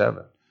 5 through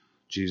 7,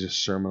 Jesus'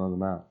 Sermon on the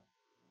Mount.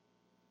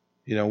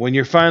 When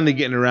you're finally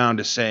getting around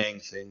to saying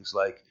things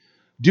like,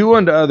 do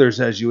unto others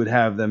as you would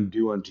have them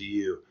do unto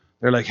you.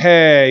 They're like,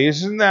 hey,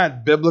 isn't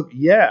that biblical?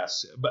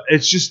 Yes, but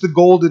it's just the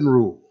golden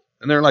rule.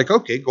 And they're like,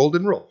 okay,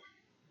 golden rule.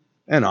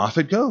 And off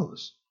it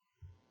goes.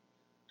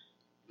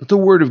 Let the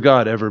word of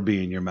God ever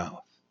be in your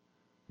mouth.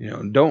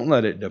 Don't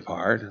let it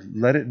depart.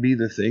 Let it be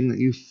the thing that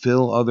you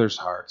fill others'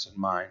 hearts and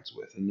minds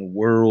with in the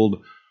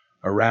world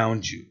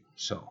around you.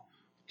 So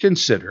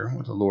consider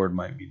what the Lord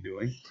might be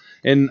doing.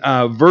 In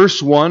verse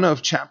 1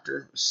 of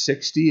chapter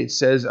 60, it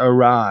says,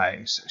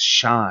 arise,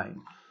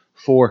 shine,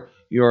 for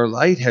your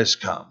light has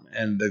come,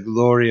 and the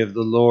glory of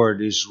the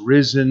Lord is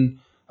risen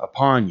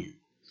upon you.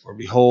 For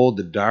behold,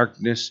 the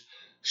darkness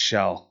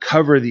shall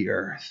cover the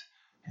earth,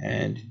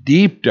 and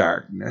deep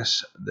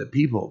darkness the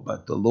people,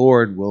 but the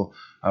Lord will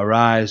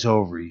arise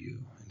over you,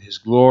 and his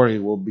glory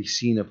will be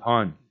seen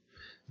upon you.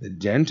 The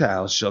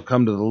Gentiles shall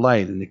come to the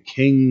light, and the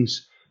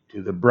kings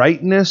to the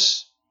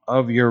brightness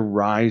of your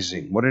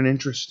rising. What an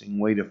interesting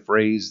way to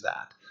phrase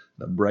that.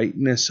 The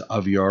brightness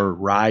of your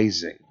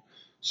rising.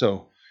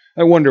 So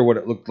I wonder what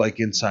it looked like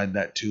inside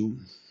that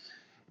tomb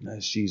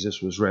as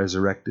Jesus was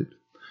resurrected.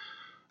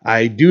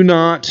 I do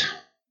not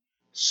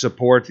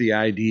support the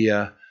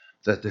idea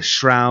that the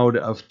Shroud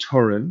of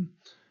Turin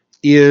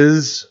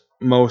is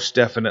most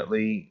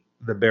definitely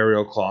the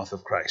burial cloth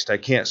of Christ. I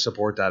can't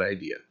support that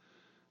idea.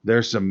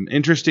 There's some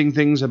interesting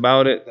things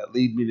about it that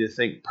lead me to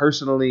think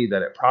personally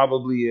that it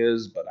probably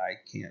is, but I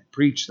can't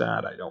preach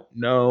that. I don't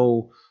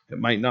know. It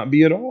might not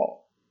be at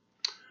all.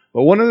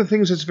 But one of the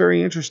things that's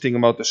very interesting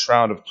about the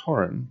Shroud of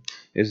Turin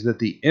is that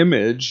the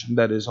image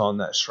that is on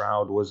that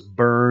shroud was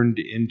burned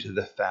into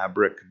the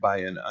fabric by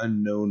an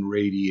unknown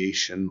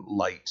radiation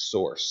light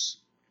source.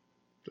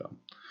 So,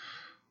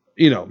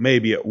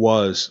 maybe it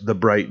was the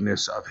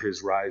brightness of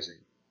his rising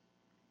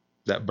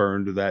that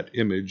burned that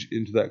image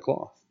into that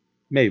cloth.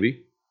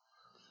 Maybe.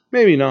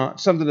 Maybe not.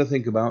 Something to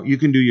think about. You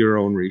can do your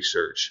own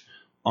research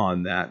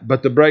on that.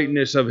 But the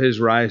brightness of his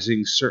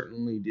rising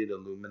certainly did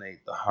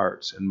illuminate the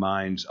hearts and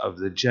minds of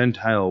the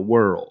Gentile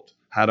world.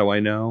 How do I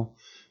know?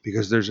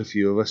 Because there's a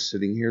few of us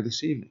sitting here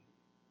this evening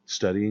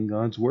studying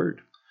God's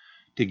Word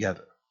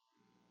together.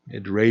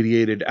 It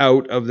radiated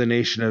out of the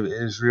nation of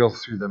Israel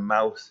through the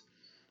mouth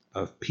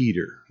of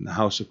Peter in the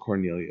house of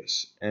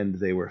Cornelius, and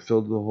they were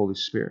filled with the Holy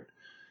Spirit,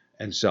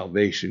 and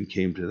salvation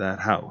came to that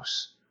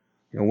house.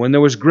 And when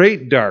there was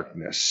great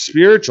darkness,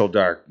 spiritual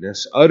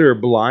darkness, utter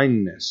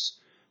blindness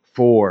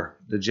for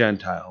the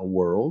Gentile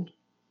world,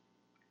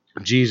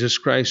 Jesus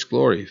Christ's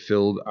glory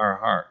filled our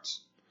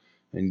hearts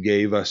and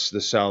gave us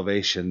the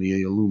salvation,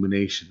 the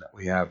illumination that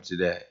we have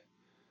today.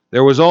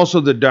 There was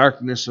also the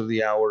darkness of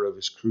the hour of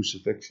his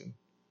crucifixion.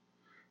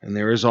 And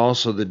there is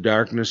also the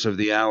darkness of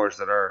the hours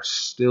that are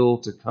still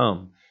to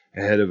come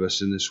ahead of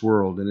us in this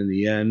world. And in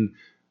the end,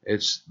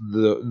 it's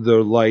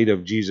the light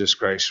of Jesus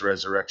Christ's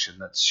resurrection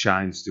that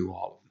shines through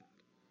all of it.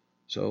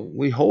 So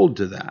we hold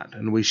to that,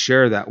 and we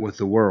share that with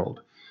the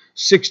world.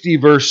 60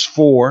 verse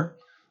 4,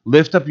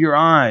 lift up your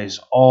eyes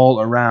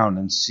all around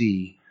and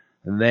see.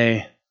 And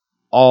they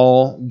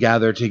all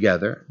gather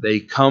together. They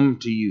come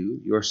to you.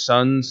 Your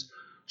sons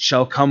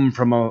shall come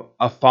from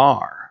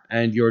afar,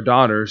 and your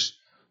daughters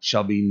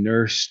shall be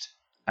nursed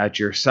at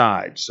your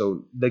side.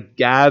 So the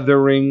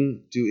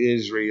gathering to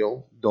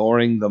Israel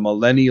during the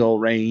millennial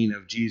reign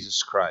of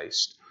Jesus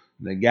Christ,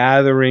 the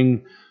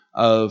gathering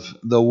of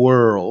the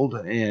world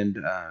and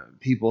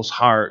people's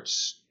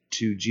hearts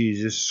to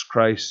Jesus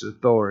Christ's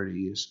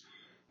authority is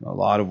a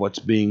lot of what's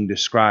being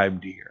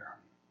described here.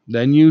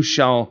 Then you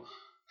shall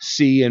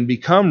see and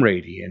become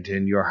radiant,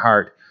 and your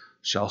heart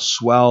shall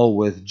swell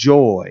with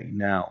joy.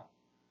 Now,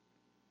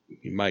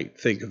 you might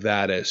think of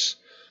that as,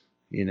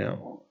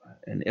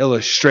 an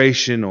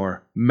illustration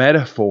or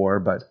metaphor,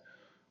 but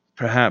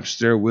perhaps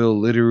there will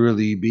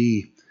literally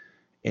be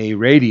a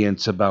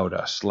radiance about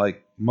us,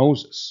 like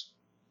Moses,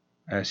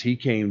 as he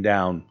came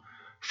down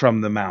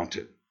from the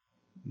mountain.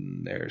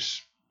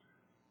 There's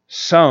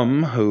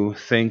some who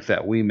think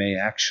that we may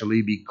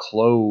actually be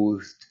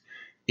clothed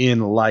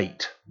in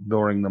light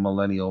during the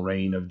millennial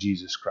reign of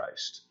Jesus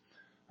Christ.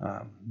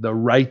 The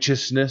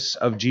righteousness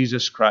of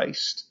Jesus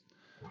Christ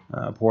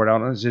poured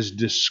out on us is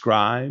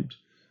described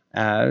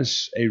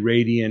as a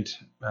radiant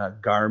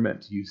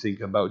garment. You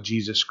think about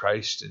Jesus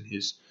Christ and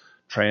his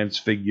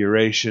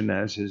transfiguration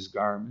as his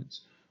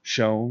garments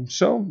shone.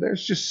 So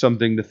there's just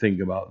something to think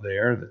about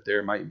there, that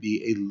there might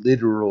be a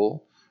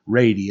literal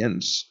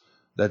radiance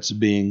that's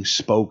being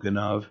spoken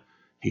of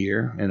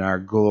here in our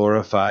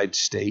glorified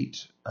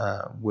state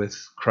with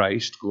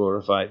Christ,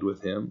 glorified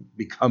with him,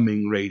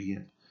 becoming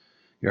radiant.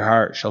 Your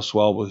heart shall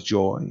swell with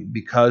joy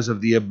because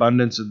of the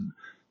abundance of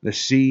the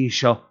sea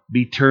shall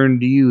be turned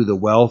to you. The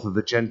wealth of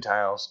the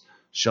Gentiles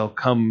shall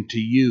come to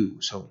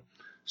you. So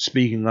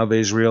speaking of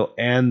Israel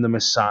and the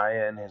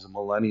Messiah and his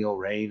millennial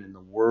reign and the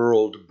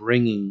world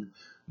bringing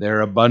their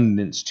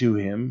abundance to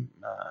him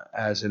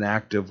as an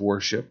act of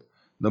worship.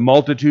 The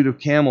multitude of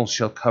camels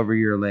shall cover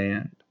your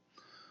land.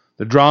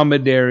 The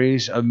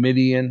dromedaries of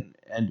Midian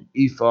and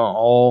Ephah,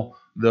 all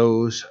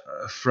those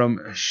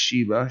from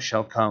Sheba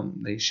shall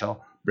come. They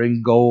shall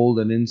bring gold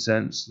and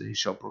incense. They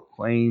shall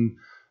proclaim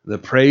the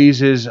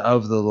praises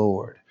of the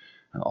Lord.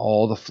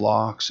 All the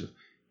flocks of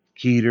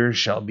Kedar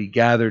shall be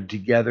gathered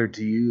together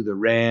to you. The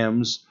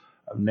rams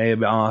of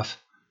Naboth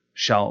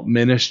shall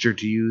minister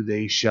to you.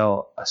 They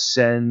shall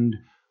ascend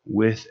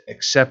with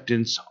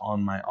acceptance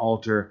on my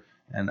altar,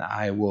 and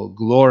I will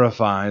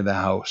glorify the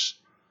house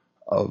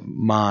of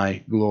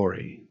my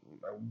glory.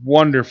 A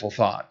wonderful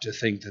thought to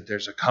think that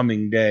there's a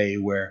coming day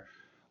where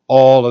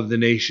all of the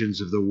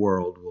nations of the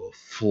world will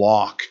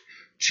flock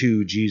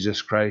to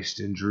Jesus Christ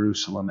in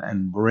Jerusalem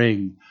and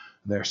bring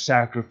their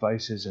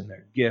sacrifices and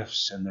their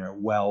gifts and their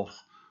wealth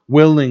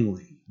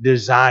willingly,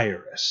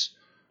 desirous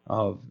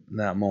of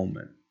that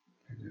moment.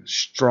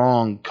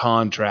 Strong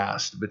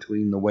contrast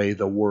between the way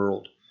the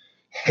world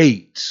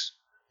hates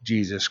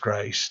Jesus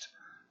Christ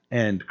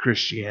and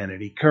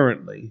Christianity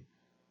currently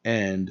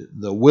and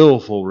the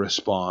willful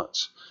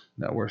response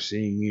that we're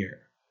seeing here.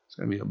 It's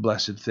going to be a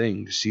blessed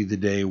thing to see the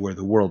day where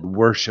the world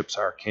worships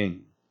our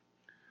King.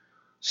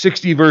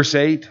 60 verse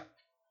 8,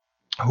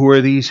 who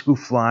are these who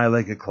fly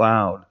like a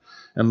cloud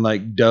and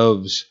like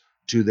doves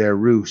to their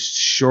roosts?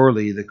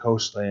 Surely the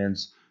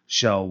coastlands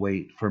shall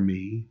wait for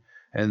me,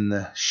 and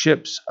the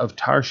ships of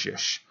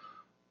Tarshish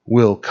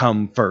will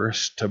come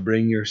first to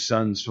bring your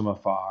sons from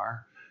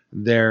afar,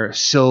 their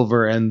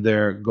silver and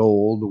their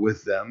gold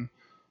with them,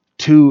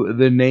 to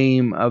the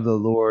name of the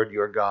Lord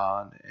your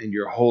God and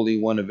your Holy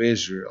One of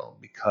Israel,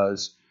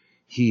 because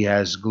he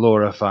has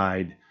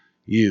glorified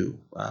you.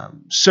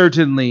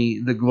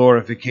 Certainly the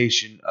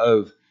glorification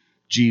of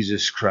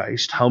Jesus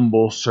Christ,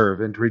 humble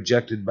servant,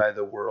 rejected by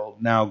the world,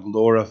 now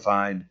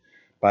glorified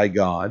by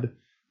God.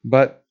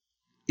 But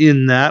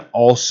in that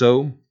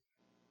also,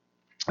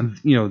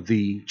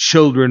 the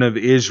children of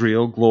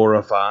Israel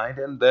glorified,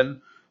 and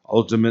then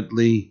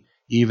ultimately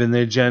even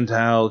the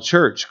Gentile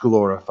church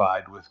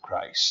glorified with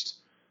Christ.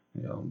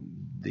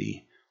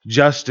 The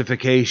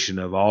justification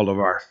of all of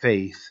our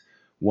faith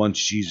once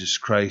Jesus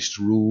Christ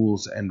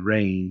rules and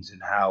reigns,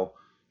 and how,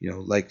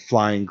 like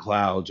flying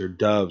clouds or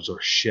doves or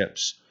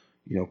ships,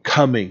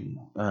 coming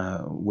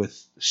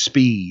with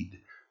speed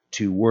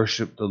to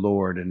worship the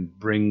Lord and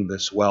bring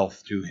this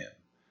wealth to him.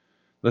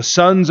 The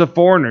sons of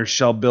foreigners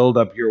shall build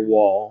up your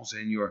walls,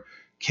 and your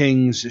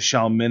kings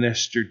shall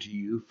minister to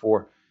you.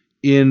 For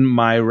in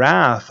my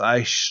wrath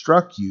I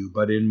struck you,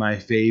 but in my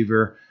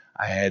favor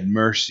I had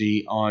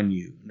mercy on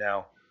you.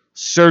 Now,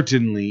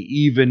 certainly,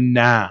 even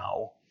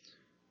now,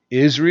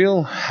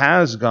 Israel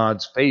has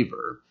God's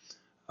favor,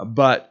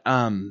 but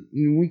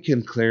we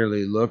can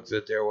clearly look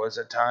that there was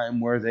a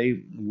time where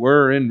they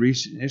were in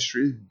recent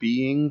history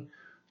being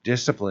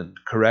disciplined,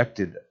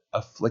 corrected,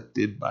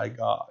 afflicted by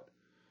God.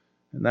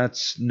 And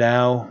that's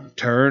now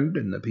turned,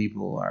 and the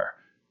people are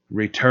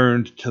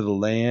returned to the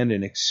land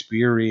and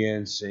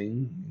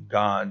experiencing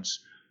God's,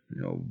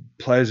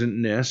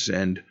 pleasantness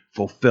and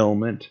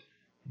fulfillment.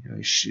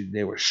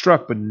 They were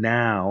struck, but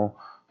now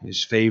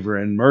his favor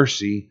and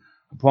mercy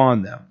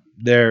upon them.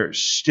 They're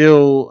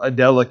still a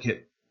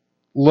delicate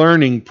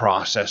learning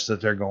process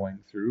that they're going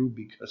through,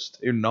 because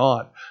they're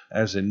not,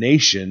 as a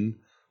nation,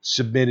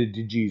 submitted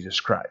to Jesus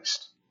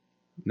Christ.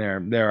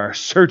 There are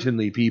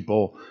certainly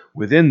people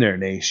within their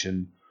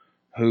nation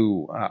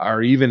who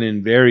are even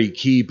in very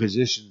key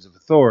positions of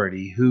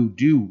authority who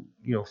do,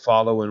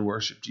 follow and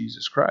worship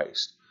Jesus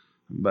Christ.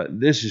 But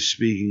this is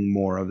speaking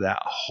more of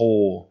that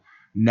whole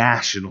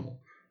national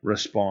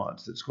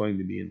response that's going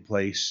to be in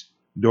place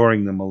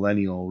during the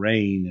millennial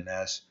reign, and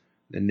as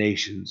the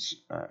nations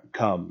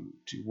come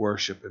to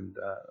worship and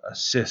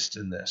assist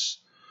in this.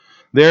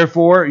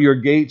 Therefore, your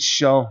gates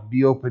shall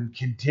be open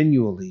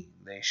continually.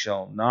 They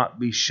shall not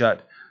be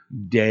shut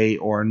day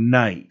or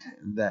night,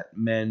 that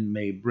men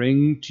may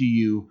bring to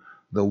you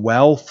the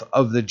wealth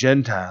of the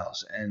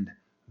Gentiles and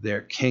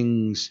their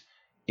kings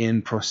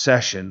in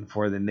procession.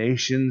 For the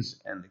nations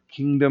and the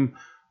kingdom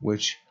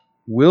which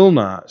will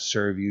not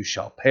serve you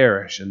shall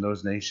perish, and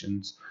those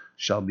nations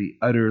shall be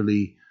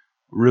utterly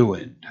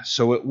ruined.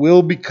 So it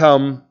will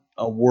become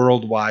a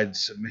worldwide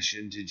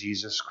submission to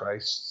Jesus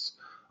Christ's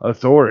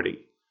authority.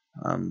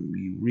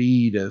 You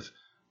read of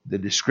the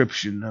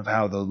description of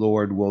how the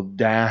Lord will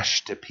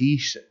dash to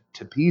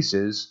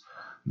pieces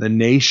the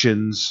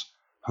nations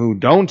who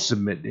don't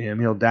submit to him.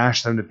 He'll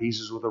dash them to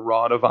pieces with a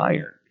rod of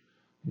iron.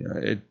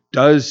 It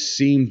does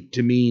seem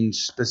to mean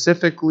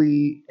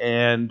specifically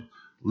and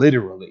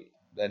literally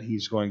that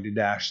he's going to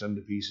dash them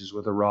to pieces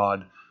with a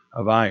rod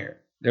of iron.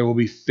 There will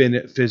be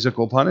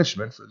physical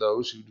punishment for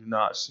those who do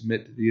not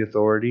submit to the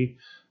authority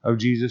of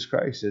Jesus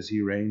Christ as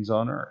he reigns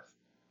on earth.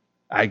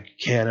 I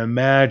can't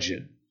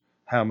imagine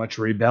how much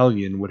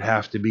rebellion would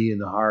have to be in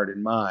the heart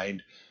and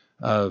mind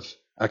of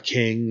a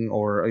king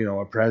or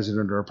a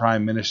president or a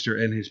prime minister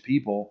and his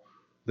people,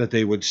 that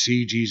they would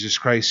see Jesus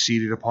Christ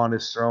seated upon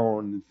his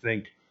throne and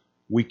think,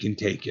 we can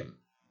take him.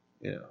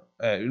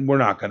 We're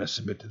not going to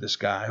submit to this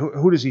guy.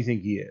 Who does he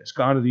think he is?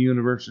 God of the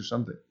universe or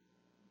something?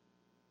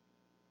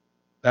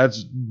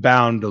 That's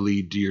bound to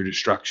lead to your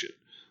destruction.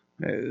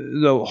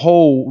 The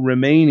whole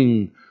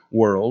remaining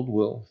world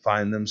will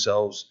find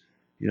themselves,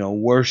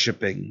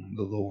 worshiping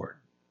the Lord.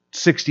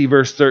 60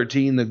 verse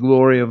 13, the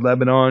glory of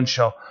Lebanon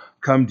shall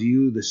come to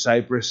you, the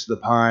cypress, the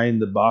pine,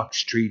 the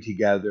box tree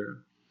together.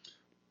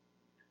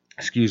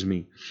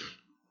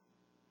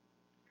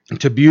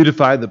 To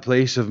beautify the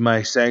place of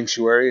my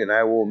sanctuary, and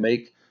I will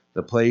make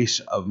the place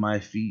of my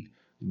feet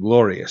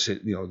glorious.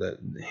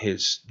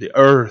 The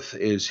earth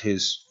is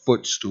his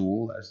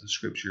footstool, as the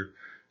scripture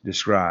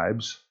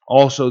describes.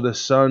 Also the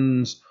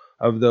sons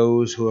of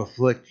those who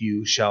afflict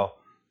you shall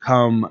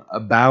come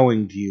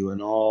bowing to you,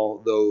 and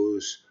all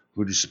those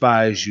who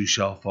despise you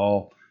shall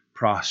fall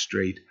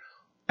prostrate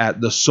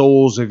at the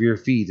soles of your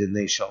feet, and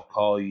they shall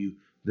call you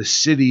the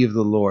city of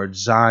the Lord,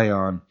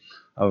 Zion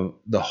of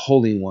the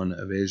Holy One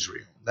of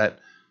Israel. That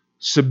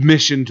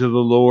submission to the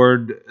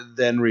Lord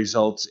then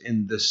results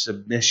in the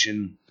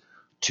submission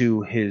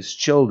to his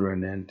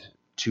children and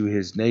to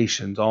his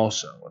nations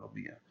also. It'll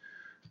be a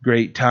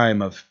great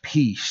time of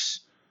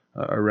peace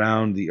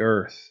around the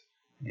earth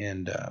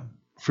and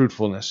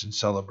fruitfulness and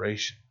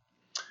celebration.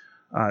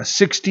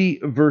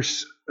 60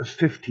 verse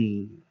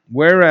 15.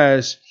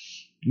 Whereas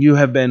you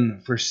have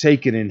been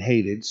forsaken and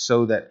hated,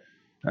 so that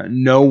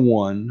no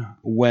one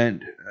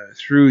went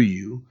through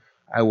you,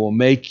 I will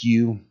make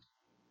you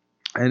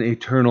an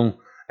eternal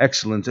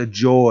excellence, a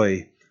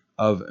joy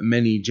of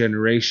many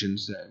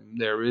generations.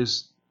 There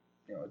is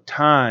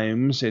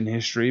times in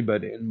history,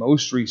 but in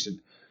most recent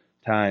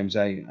times,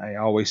 I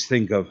always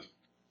think of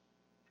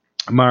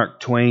Mark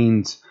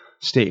Twain's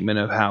statement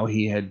of how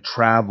he had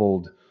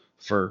traveled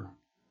for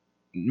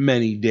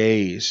many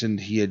days and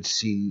he had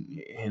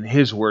seen, in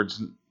his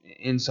words,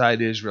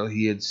 inside Israel,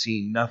 he had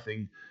seen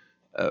nothing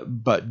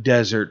but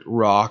desert,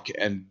 rock,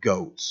 and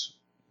goats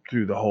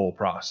through the whole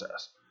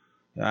process.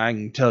 I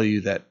can tell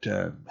you that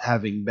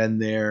having been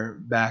there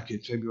back in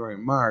February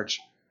and March,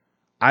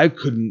 I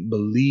couldn't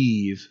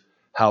believe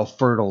how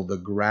fertile the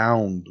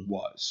ground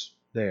was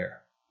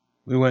there.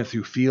 We went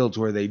through fields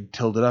where they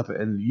tilled it up,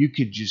 and you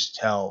could just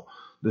tell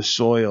the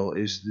soil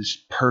is this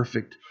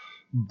perfect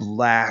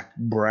black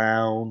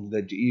brown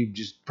that you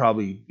just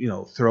probably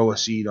throw a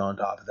seed on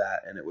top of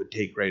that and it would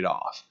take right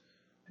off.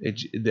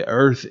 The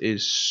earth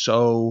is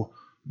so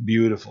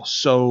beautiful,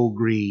 so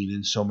green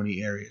in so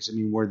many areas. I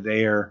mean, we're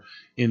there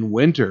in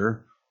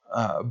winter,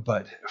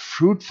 but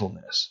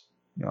fruitfulness.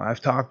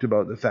 I've talked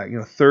about the fact,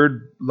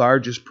 third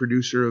largest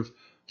producer of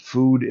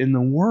food in the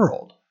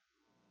world.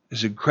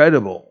 It's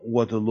incredible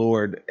what the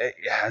Lord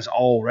has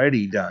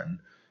already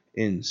done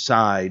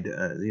inside,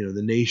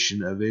 the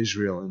nation of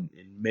Israel in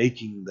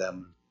making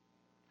them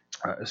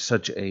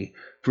such a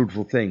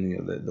fruitful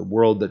thing. The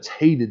world that's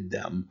hated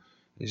them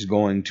is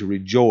going to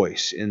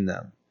rejoice in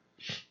them.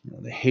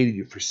 They hated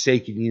you,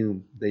 forsaken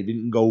you. They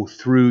didn't go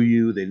through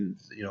you. They didn't,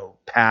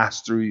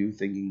 pass through you,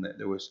 thinking that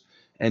there was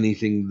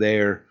anything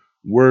there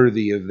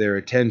worthy of their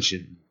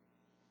attention.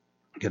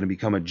 Going to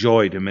become a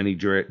joy to many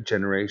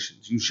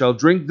generations. You shall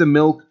drink the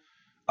milk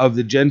of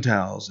the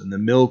Gentiles and the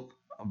milk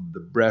of the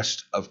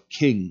breast of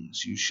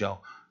kings. You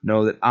shall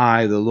know that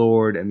I, the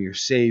Lord, am your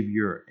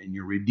Savior and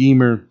your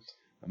Redeemer,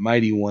 the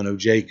mighty one of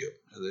Jacob.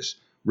 So this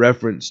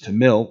reference to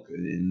milk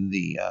in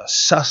the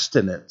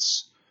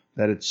sustenance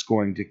that it's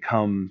going to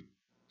come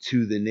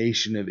to the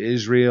nation of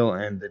Israel,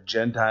 and the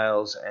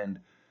Gentiles and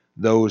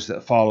those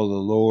that follow the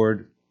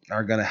Lord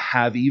are going to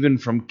have, even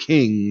from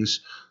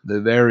kings, the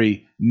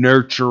very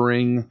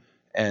nurturing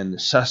and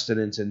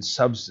sustenance and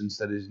substance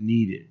that is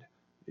needed.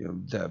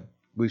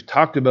 We've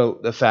talked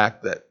about the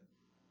fact that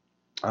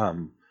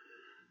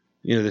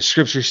the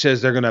scripture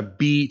says they're going to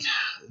beat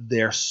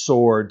their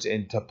swords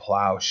into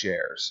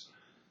plowshares.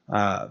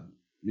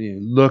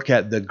 Look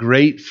at the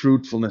great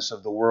fruitfulness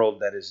of the world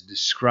that is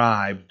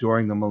described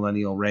during the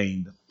millennial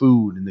reign, the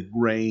food and the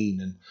grain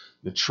and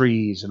the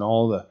trees and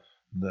all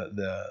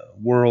the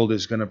world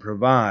is going to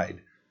provide.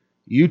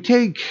 You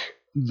take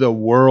the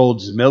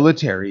world's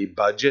military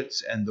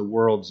budgets and the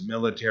world's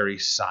military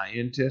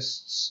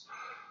scientists,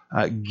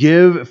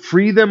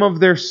 free them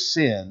of their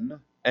sin,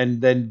 and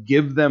then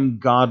give them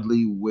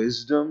godly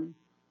wisdom.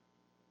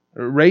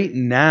 Right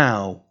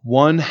now,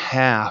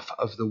 1/2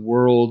 of the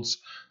world's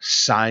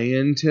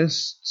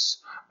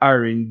scientists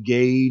are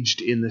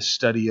engaged in the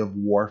study of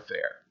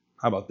warfare.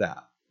 How about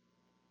that?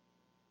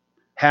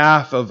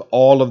 Half of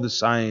all of the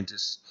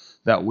scientists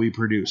that we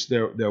produce,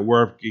 they're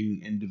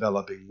working in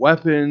developing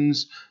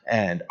weapons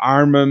and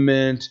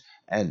armament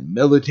and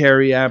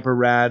military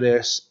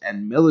apparatus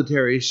and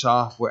military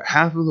software.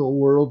 Half of the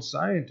world's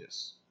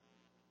scientists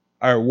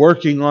are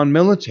working on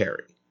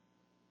military.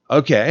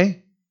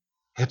 Okay,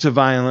 it's a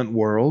violent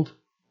world.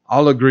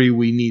 I'll agree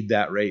we need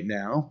that right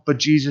now, but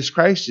Jesus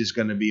Christ is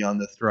going to be on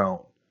the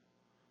throne.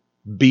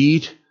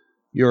 Beat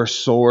your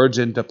swords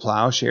into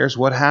plowshares.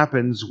 What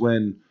happens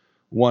when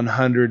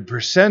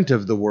 100%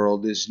 of the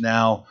world is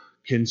now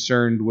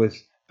concerned with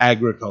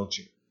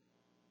agriculture?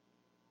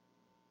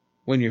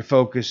 When you're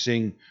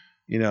focusing,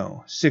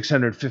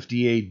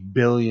 $658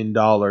 billion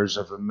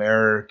of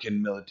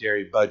American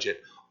military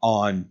budget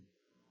on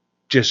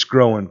just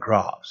growing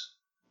crops.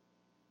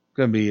 It's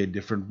going to be a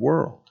different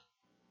world.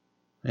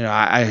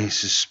 I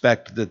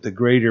suspect that the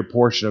greater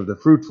portion of the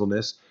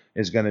fruitfulness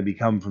is going to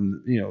become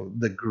from,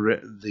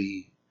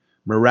 the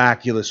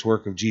miraculous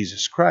work of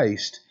Jesus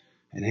Christ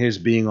and his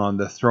being on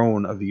the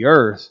throne of the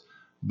earth.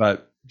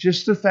 But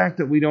just the fact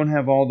that we don't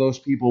have all those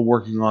people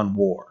working on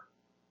war.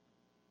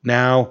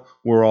 Now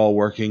we're all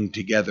working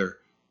together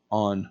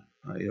on,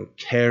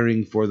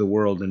 caring for the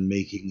world and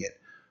making it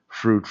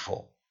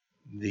fruitful.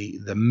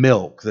 The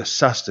milk, the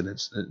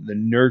sustenance, the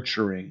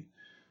nurturing,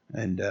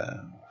 and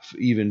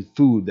even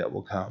food that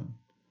will come.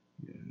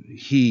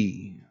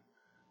 He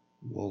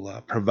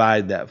will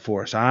provide that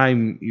for us.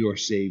 I'm your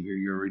Savior,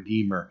 your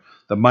Redeemer,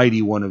 the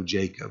mighty one of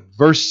Jacob.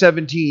 Verse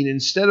 17,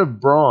 instead of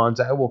bronze,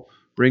 I will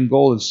bring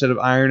gold. Instead of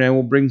iron, I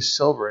will bring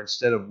silver.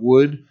 Instead of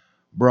wood,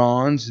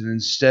 bronze, and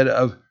instead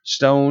of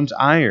stones,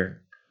 iron.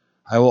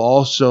 I will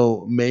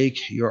also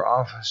make your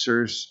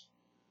officers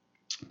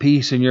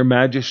peace and your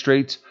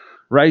magistrates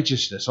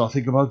righteousness. I'll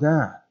think about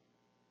that.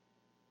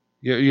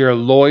 Your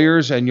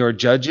lawyers and your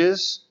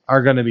judges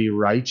are going to be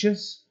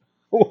righteous.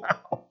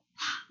 Wow.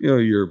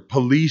 Your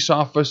police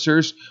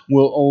officers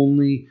will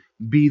only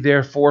be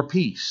there for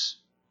peace.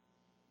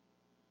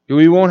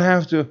 We won't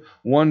have to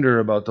wonder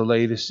about the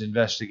latest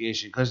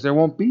investigation because there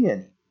won't be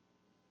any.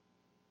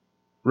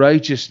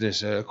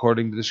 Righteousness,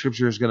 according to the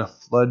scripture, is going to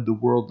flood the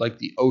world like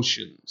the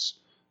oceans.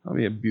 That'll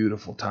be a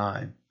beautiful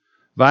time.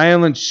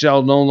 Violence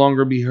shall no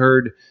longer be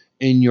heard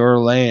in your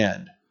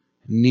land,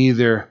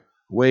 neither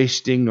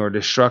wasting nor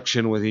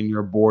destruction within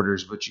your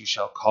borders, but you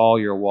shall call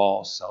your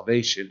walls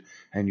salvation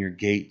and your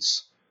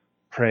gates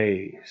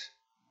praise.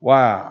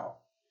 Wow.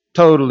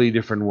 Totally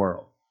different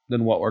world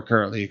than what we're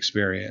currently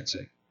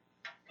experiencing.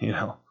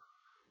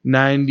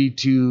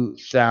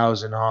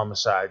 92,000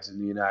 homicides in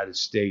the United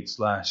States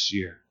last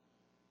year.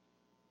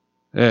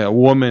 A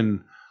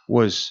woman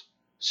was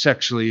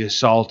sexually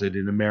assaulted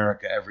in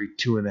America every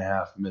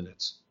 2.5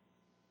 minutes.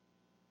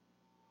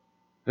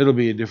 It'll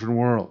be a different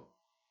world.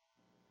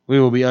 We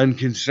will be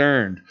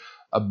unconcerned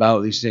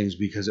about these things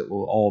because it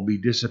will all be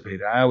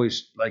dissipated. I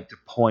always like to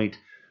point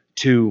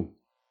to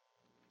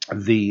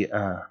the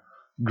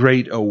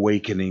Great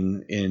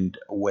Awakening in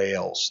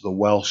Wales, the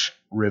Welsh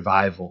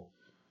revival,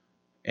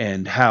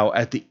 and how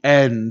at the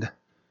end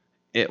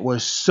it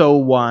was so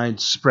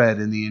widespread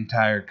in the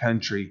entire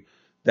country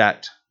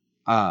that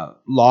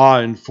law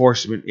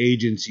enforcement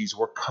agencies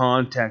were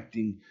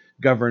contacting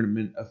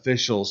government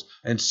officials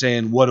and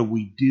saying, what do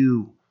we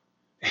do?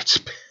 It's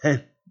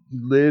been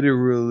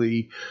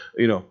literally,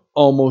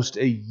 almost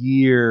a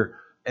year,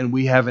 and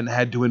we haven't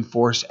had to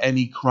enforce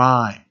any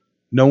crime.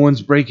 No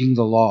one's breaking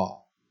the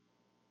law.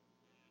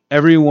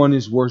 Everyone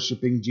is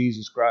worshiping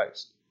Jesus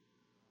Christ.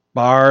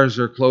 Bars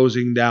are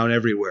closing down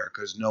everywhere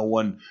because no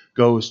one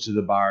goes to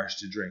the bars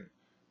to drink.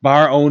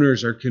 Bar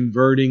owners are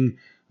converting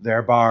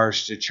their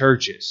bars to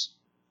churches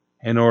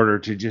in order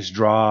to just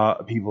draw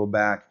people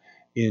back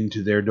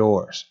into their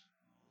doors.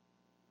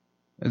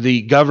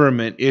 The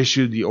government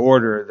issued the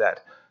order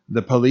that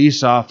the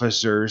police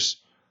officers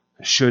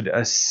should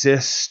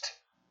assist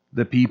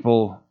the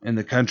people in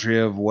the country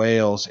of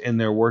Wales in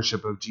their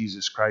worship of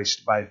Jesus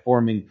Christ by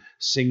forming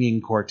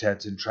singing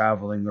quartets and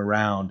traveling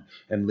around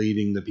and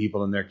leading the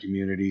people in their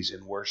communities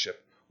in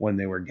worship when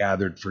they were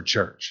gathered for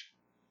church.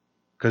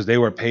 Because they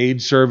were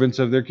paid servants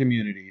of their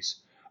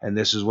communities, and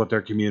this is what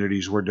their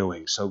communities were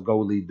doing. So go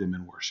lead them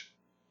in worship.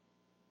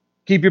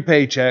 Keep your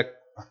paycheck.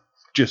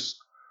 Just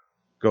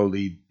go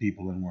lead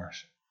people in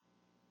worship.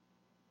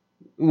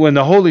 When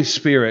the Holy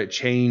Spirit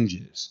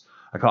changes,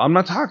 I'm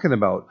not talking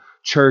about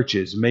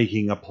churches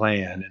making a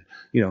plan and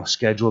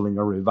scheduling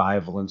a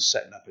revival and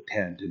setting up a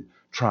tent and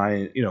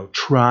trying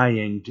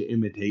to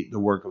imitate the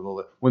work of the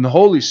Lord. When the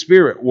Holy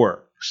Spirit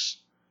works,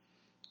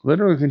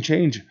 literally can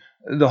change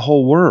the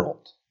whole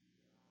world.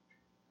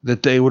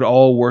 That they would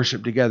all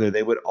worship together.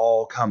 They would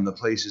all come. The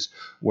places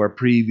where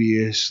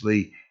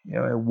previously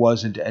it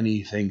wasn't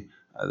anything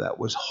that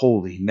was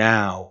holy.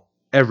 Now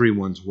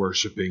everyone's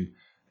worshiping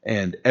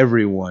and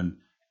everyone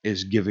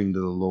is giving to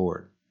the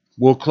Lord.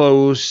 We'll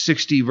close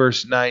 60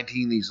 verse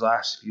 19, these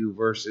last few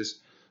verses.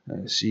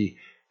 See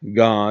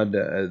God,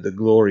 the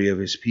glory of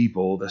his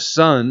people. The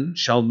sun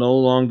shall no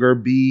longer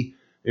be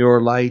your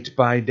light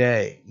by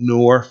day,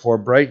 nor for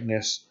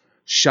brightness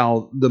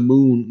shall the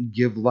moon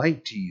give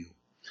light to you.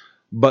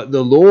 But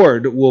the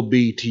Lord will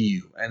be to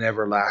you an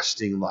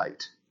everlasting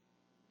light,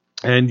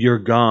 and your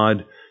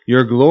God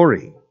your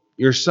glory.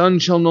 Your sun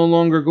shall no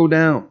longer go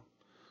down,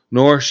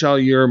 nor shall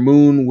your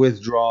moon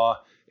withdraw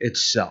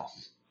itself.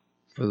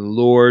 For the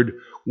Lord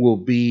will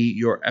be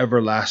your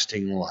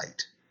everlasting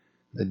light.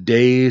 The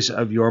days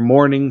of your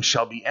mourning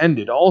shall be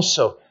ended.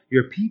 Also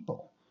your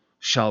people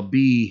shall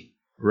be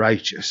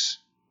righteous.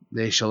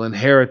 They shall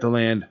inherit the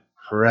land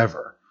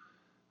forever.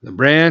 The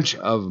branch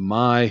of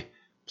my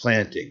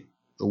planting,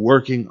 the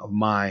working of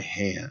my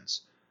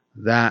hands,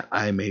 that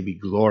I may be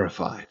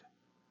glorified.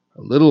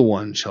 A little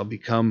one shall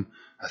become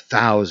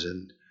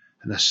 1,000,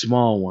 and a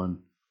small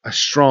one a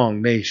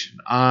strong nation.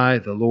 I,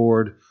 the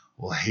Lord,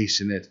 will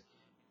hasten it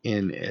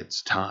in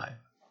its time.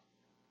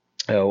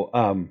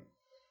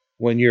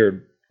 When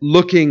you're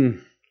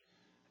looking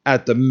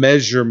at the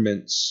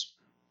measurements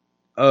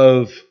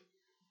of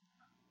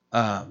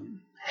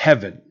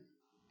heaven,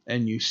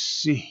 and you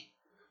see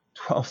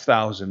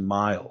 12,000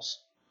 miles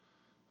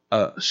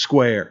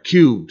square,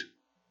 cubed,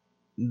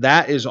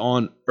 that is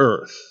on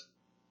earth.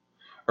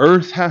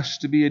 Earth has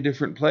to be a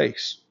different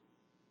place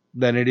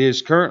than it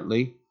is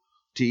currently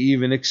to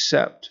even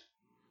accept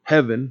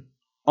heaven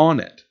on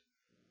it.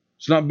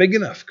 It's not big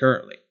enough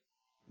currently.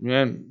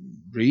 Man,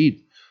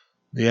 read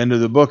the end of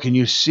the book and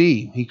you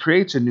see he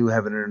creates a new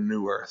heaven and a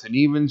new earth, and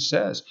even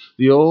says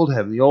the old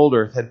heaven, the old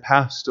earth had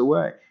passed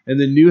away, and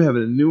the new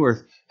heaven and new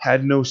earth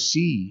had no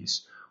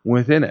seas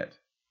within it.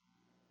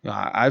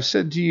 I've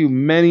said to you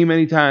many,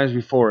 many times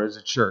before as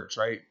a church,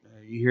 right?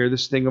 You hear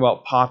this thing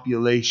about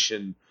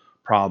population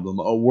problem.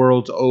 A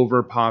world's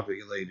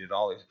overpopulated.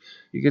 All these.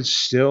 You can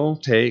still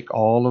take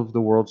all of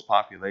the world's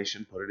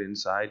population, put it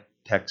inside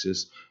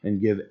Texas,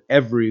 and give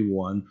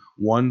everyone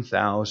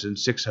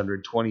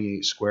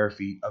 1,628 square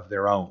feet of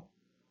their own.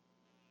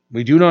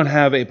 We do not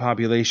have a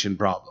population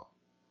problem.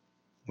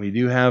 We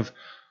do have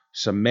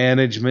some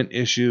management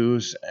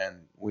issues, and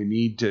we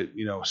need to,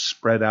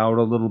 spread out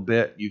a little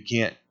bit. You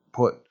can't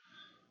put,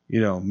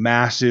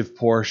 massive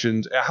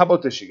portions. How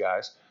about this, you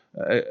guys?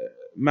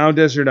 Mount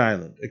Desert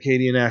Island,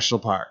 Acadia National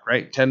Park,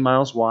 right? 10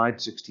 miles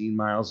wide, 16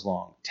 miles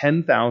long.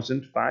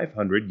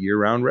 10,500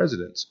 year-round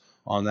residents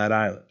on that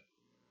island.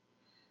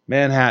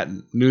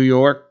 Manhattan, New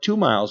York, 2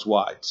 miles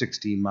wide,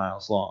 16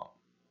 miles long.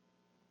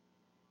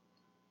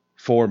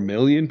 4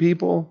 million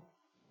people,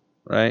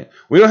 right?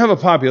 We don't have a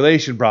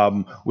population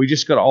problem. We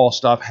just got to all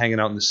stop hanging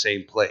out in the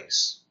same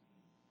place,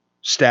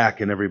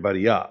 stacking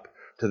everybody up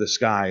to the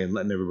sky and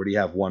letting everybody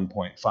have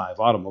 1.5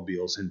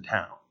 automobiles in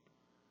town.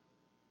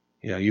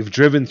 You've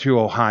driven through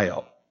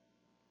Ohio.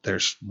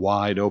 There's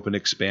wide open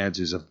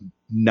expanses of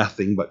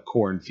nothing but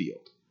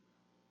cornfield.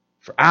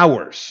 For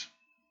hours,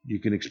 you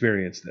can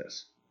experience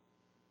this.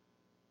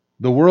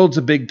 The world's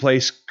a big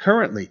place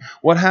currently.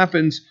 What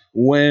happens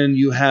when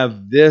you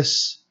have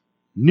this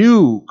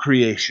new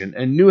creation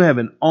and new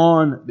heaven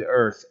on the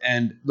earth,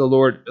 and the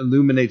Lord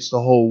illuminates the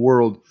whole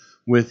world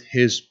with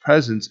his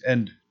presence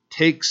and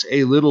takes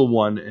a little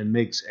one and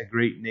makes a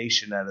great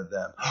nation out of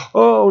them?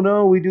 Oh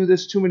no, we do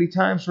this too many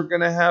times. We're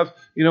going to have,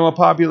 a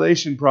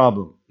population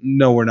problem.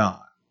 No, we're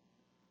not.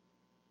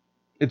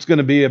 It's going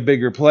to be a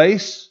bigger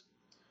place,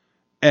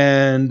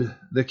 and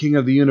the King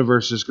of the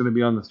universe is going to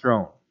be on the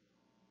throne,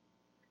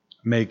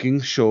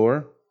 making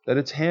sure that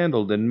it's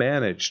handled and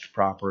managed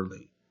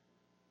properly.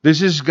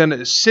 This is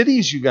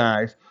cities, you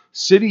guys,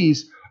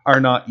 cities are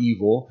not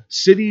evil.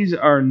 Cities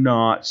are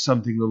not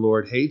something the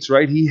Lord hates,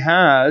 right? He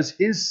has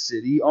his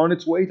city on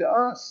its way to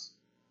us.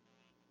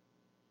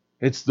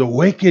 It's the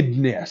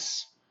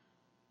wickedness,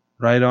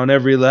 right, on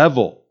every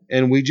level.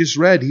 And we just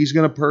read, he's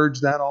going to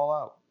purge that all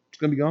out. It's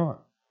going to be gone.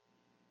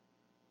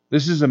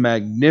 This is a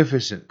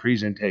magnificent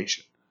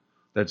presentation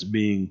that's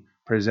being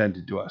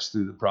presented to us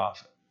through the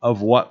prophet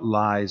of what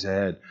lies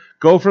ahead.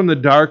 Go from the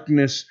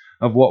darkness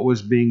of what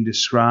was being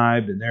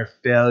described and their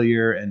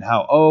failure and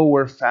how,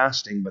 we're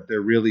fasting, but they're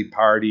really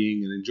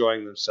partying and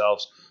enjoying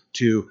themselves,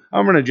 to,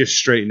 I'm going to just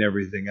straighten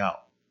everything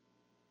out.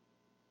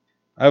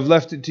 I've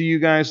left it to you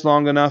guys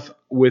long enough.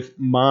 With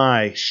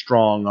my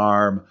strong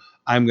arm,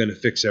 I'm going to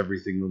fix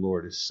everything the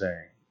Lord is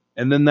saying.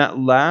 And then that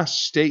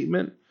last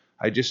statement,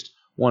 I just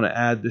want to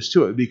add this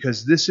to it,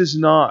 because this is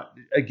not,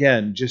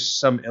 again,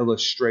 just some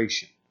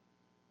illustration.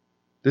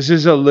 This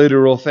is a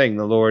literal thing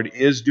the Lord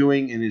is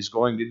doing and is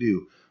going to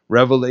do.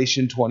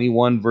 Revelation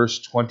 21, verse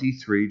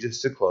 23,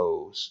 just to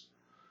close.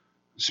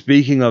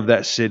 Speaking of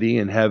that city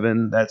in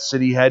heaven, that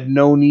city had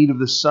no need of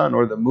the sun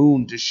or the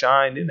moon to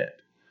shine in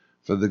it,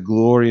 for the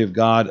glory of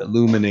God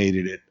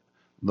illuminated it.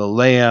 The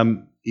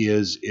Lamb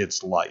is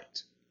its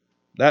light.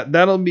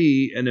 That'll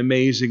be an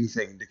amazing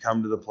thing, to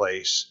come to the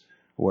place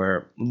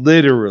where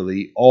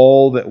literally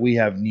all that we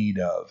have need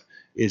of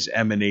is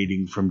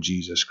emanating from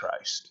Jesus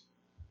Christ.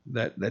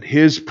 That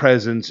his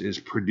presence is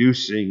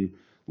producing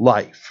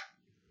life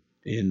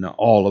in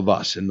all of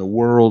us, in the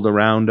world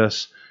around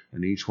us,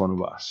 and each one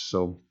of us.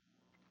 So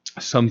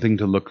something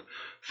to look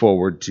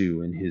forward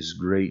to in his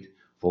great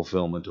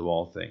fulfillment of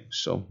all things.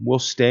 So we'll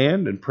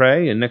stand and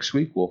pray, and next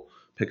week we'll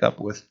pick up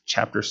with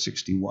chapter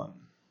 61.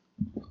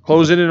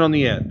 Closing it on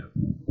the end.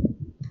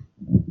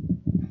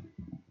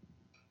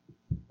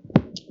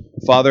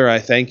 Father, I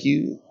thank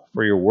you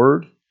for your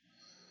word.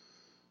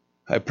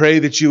 I pray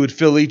that you would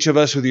fill each of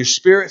us with your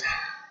Spirit.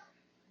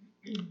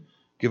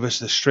 Give us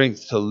the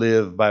strength to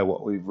live by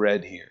what we've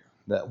read here,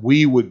 that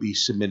we would be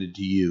submitted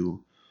to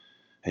you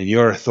and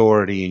your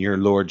authority and your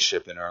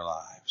lordship in our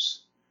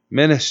lives.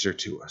 Minister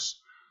to us.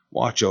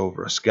 Watch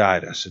over us.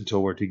 Guide us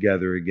until we're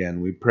together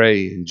again. We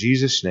pray in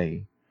Jesus'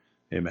 name.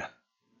 Amen.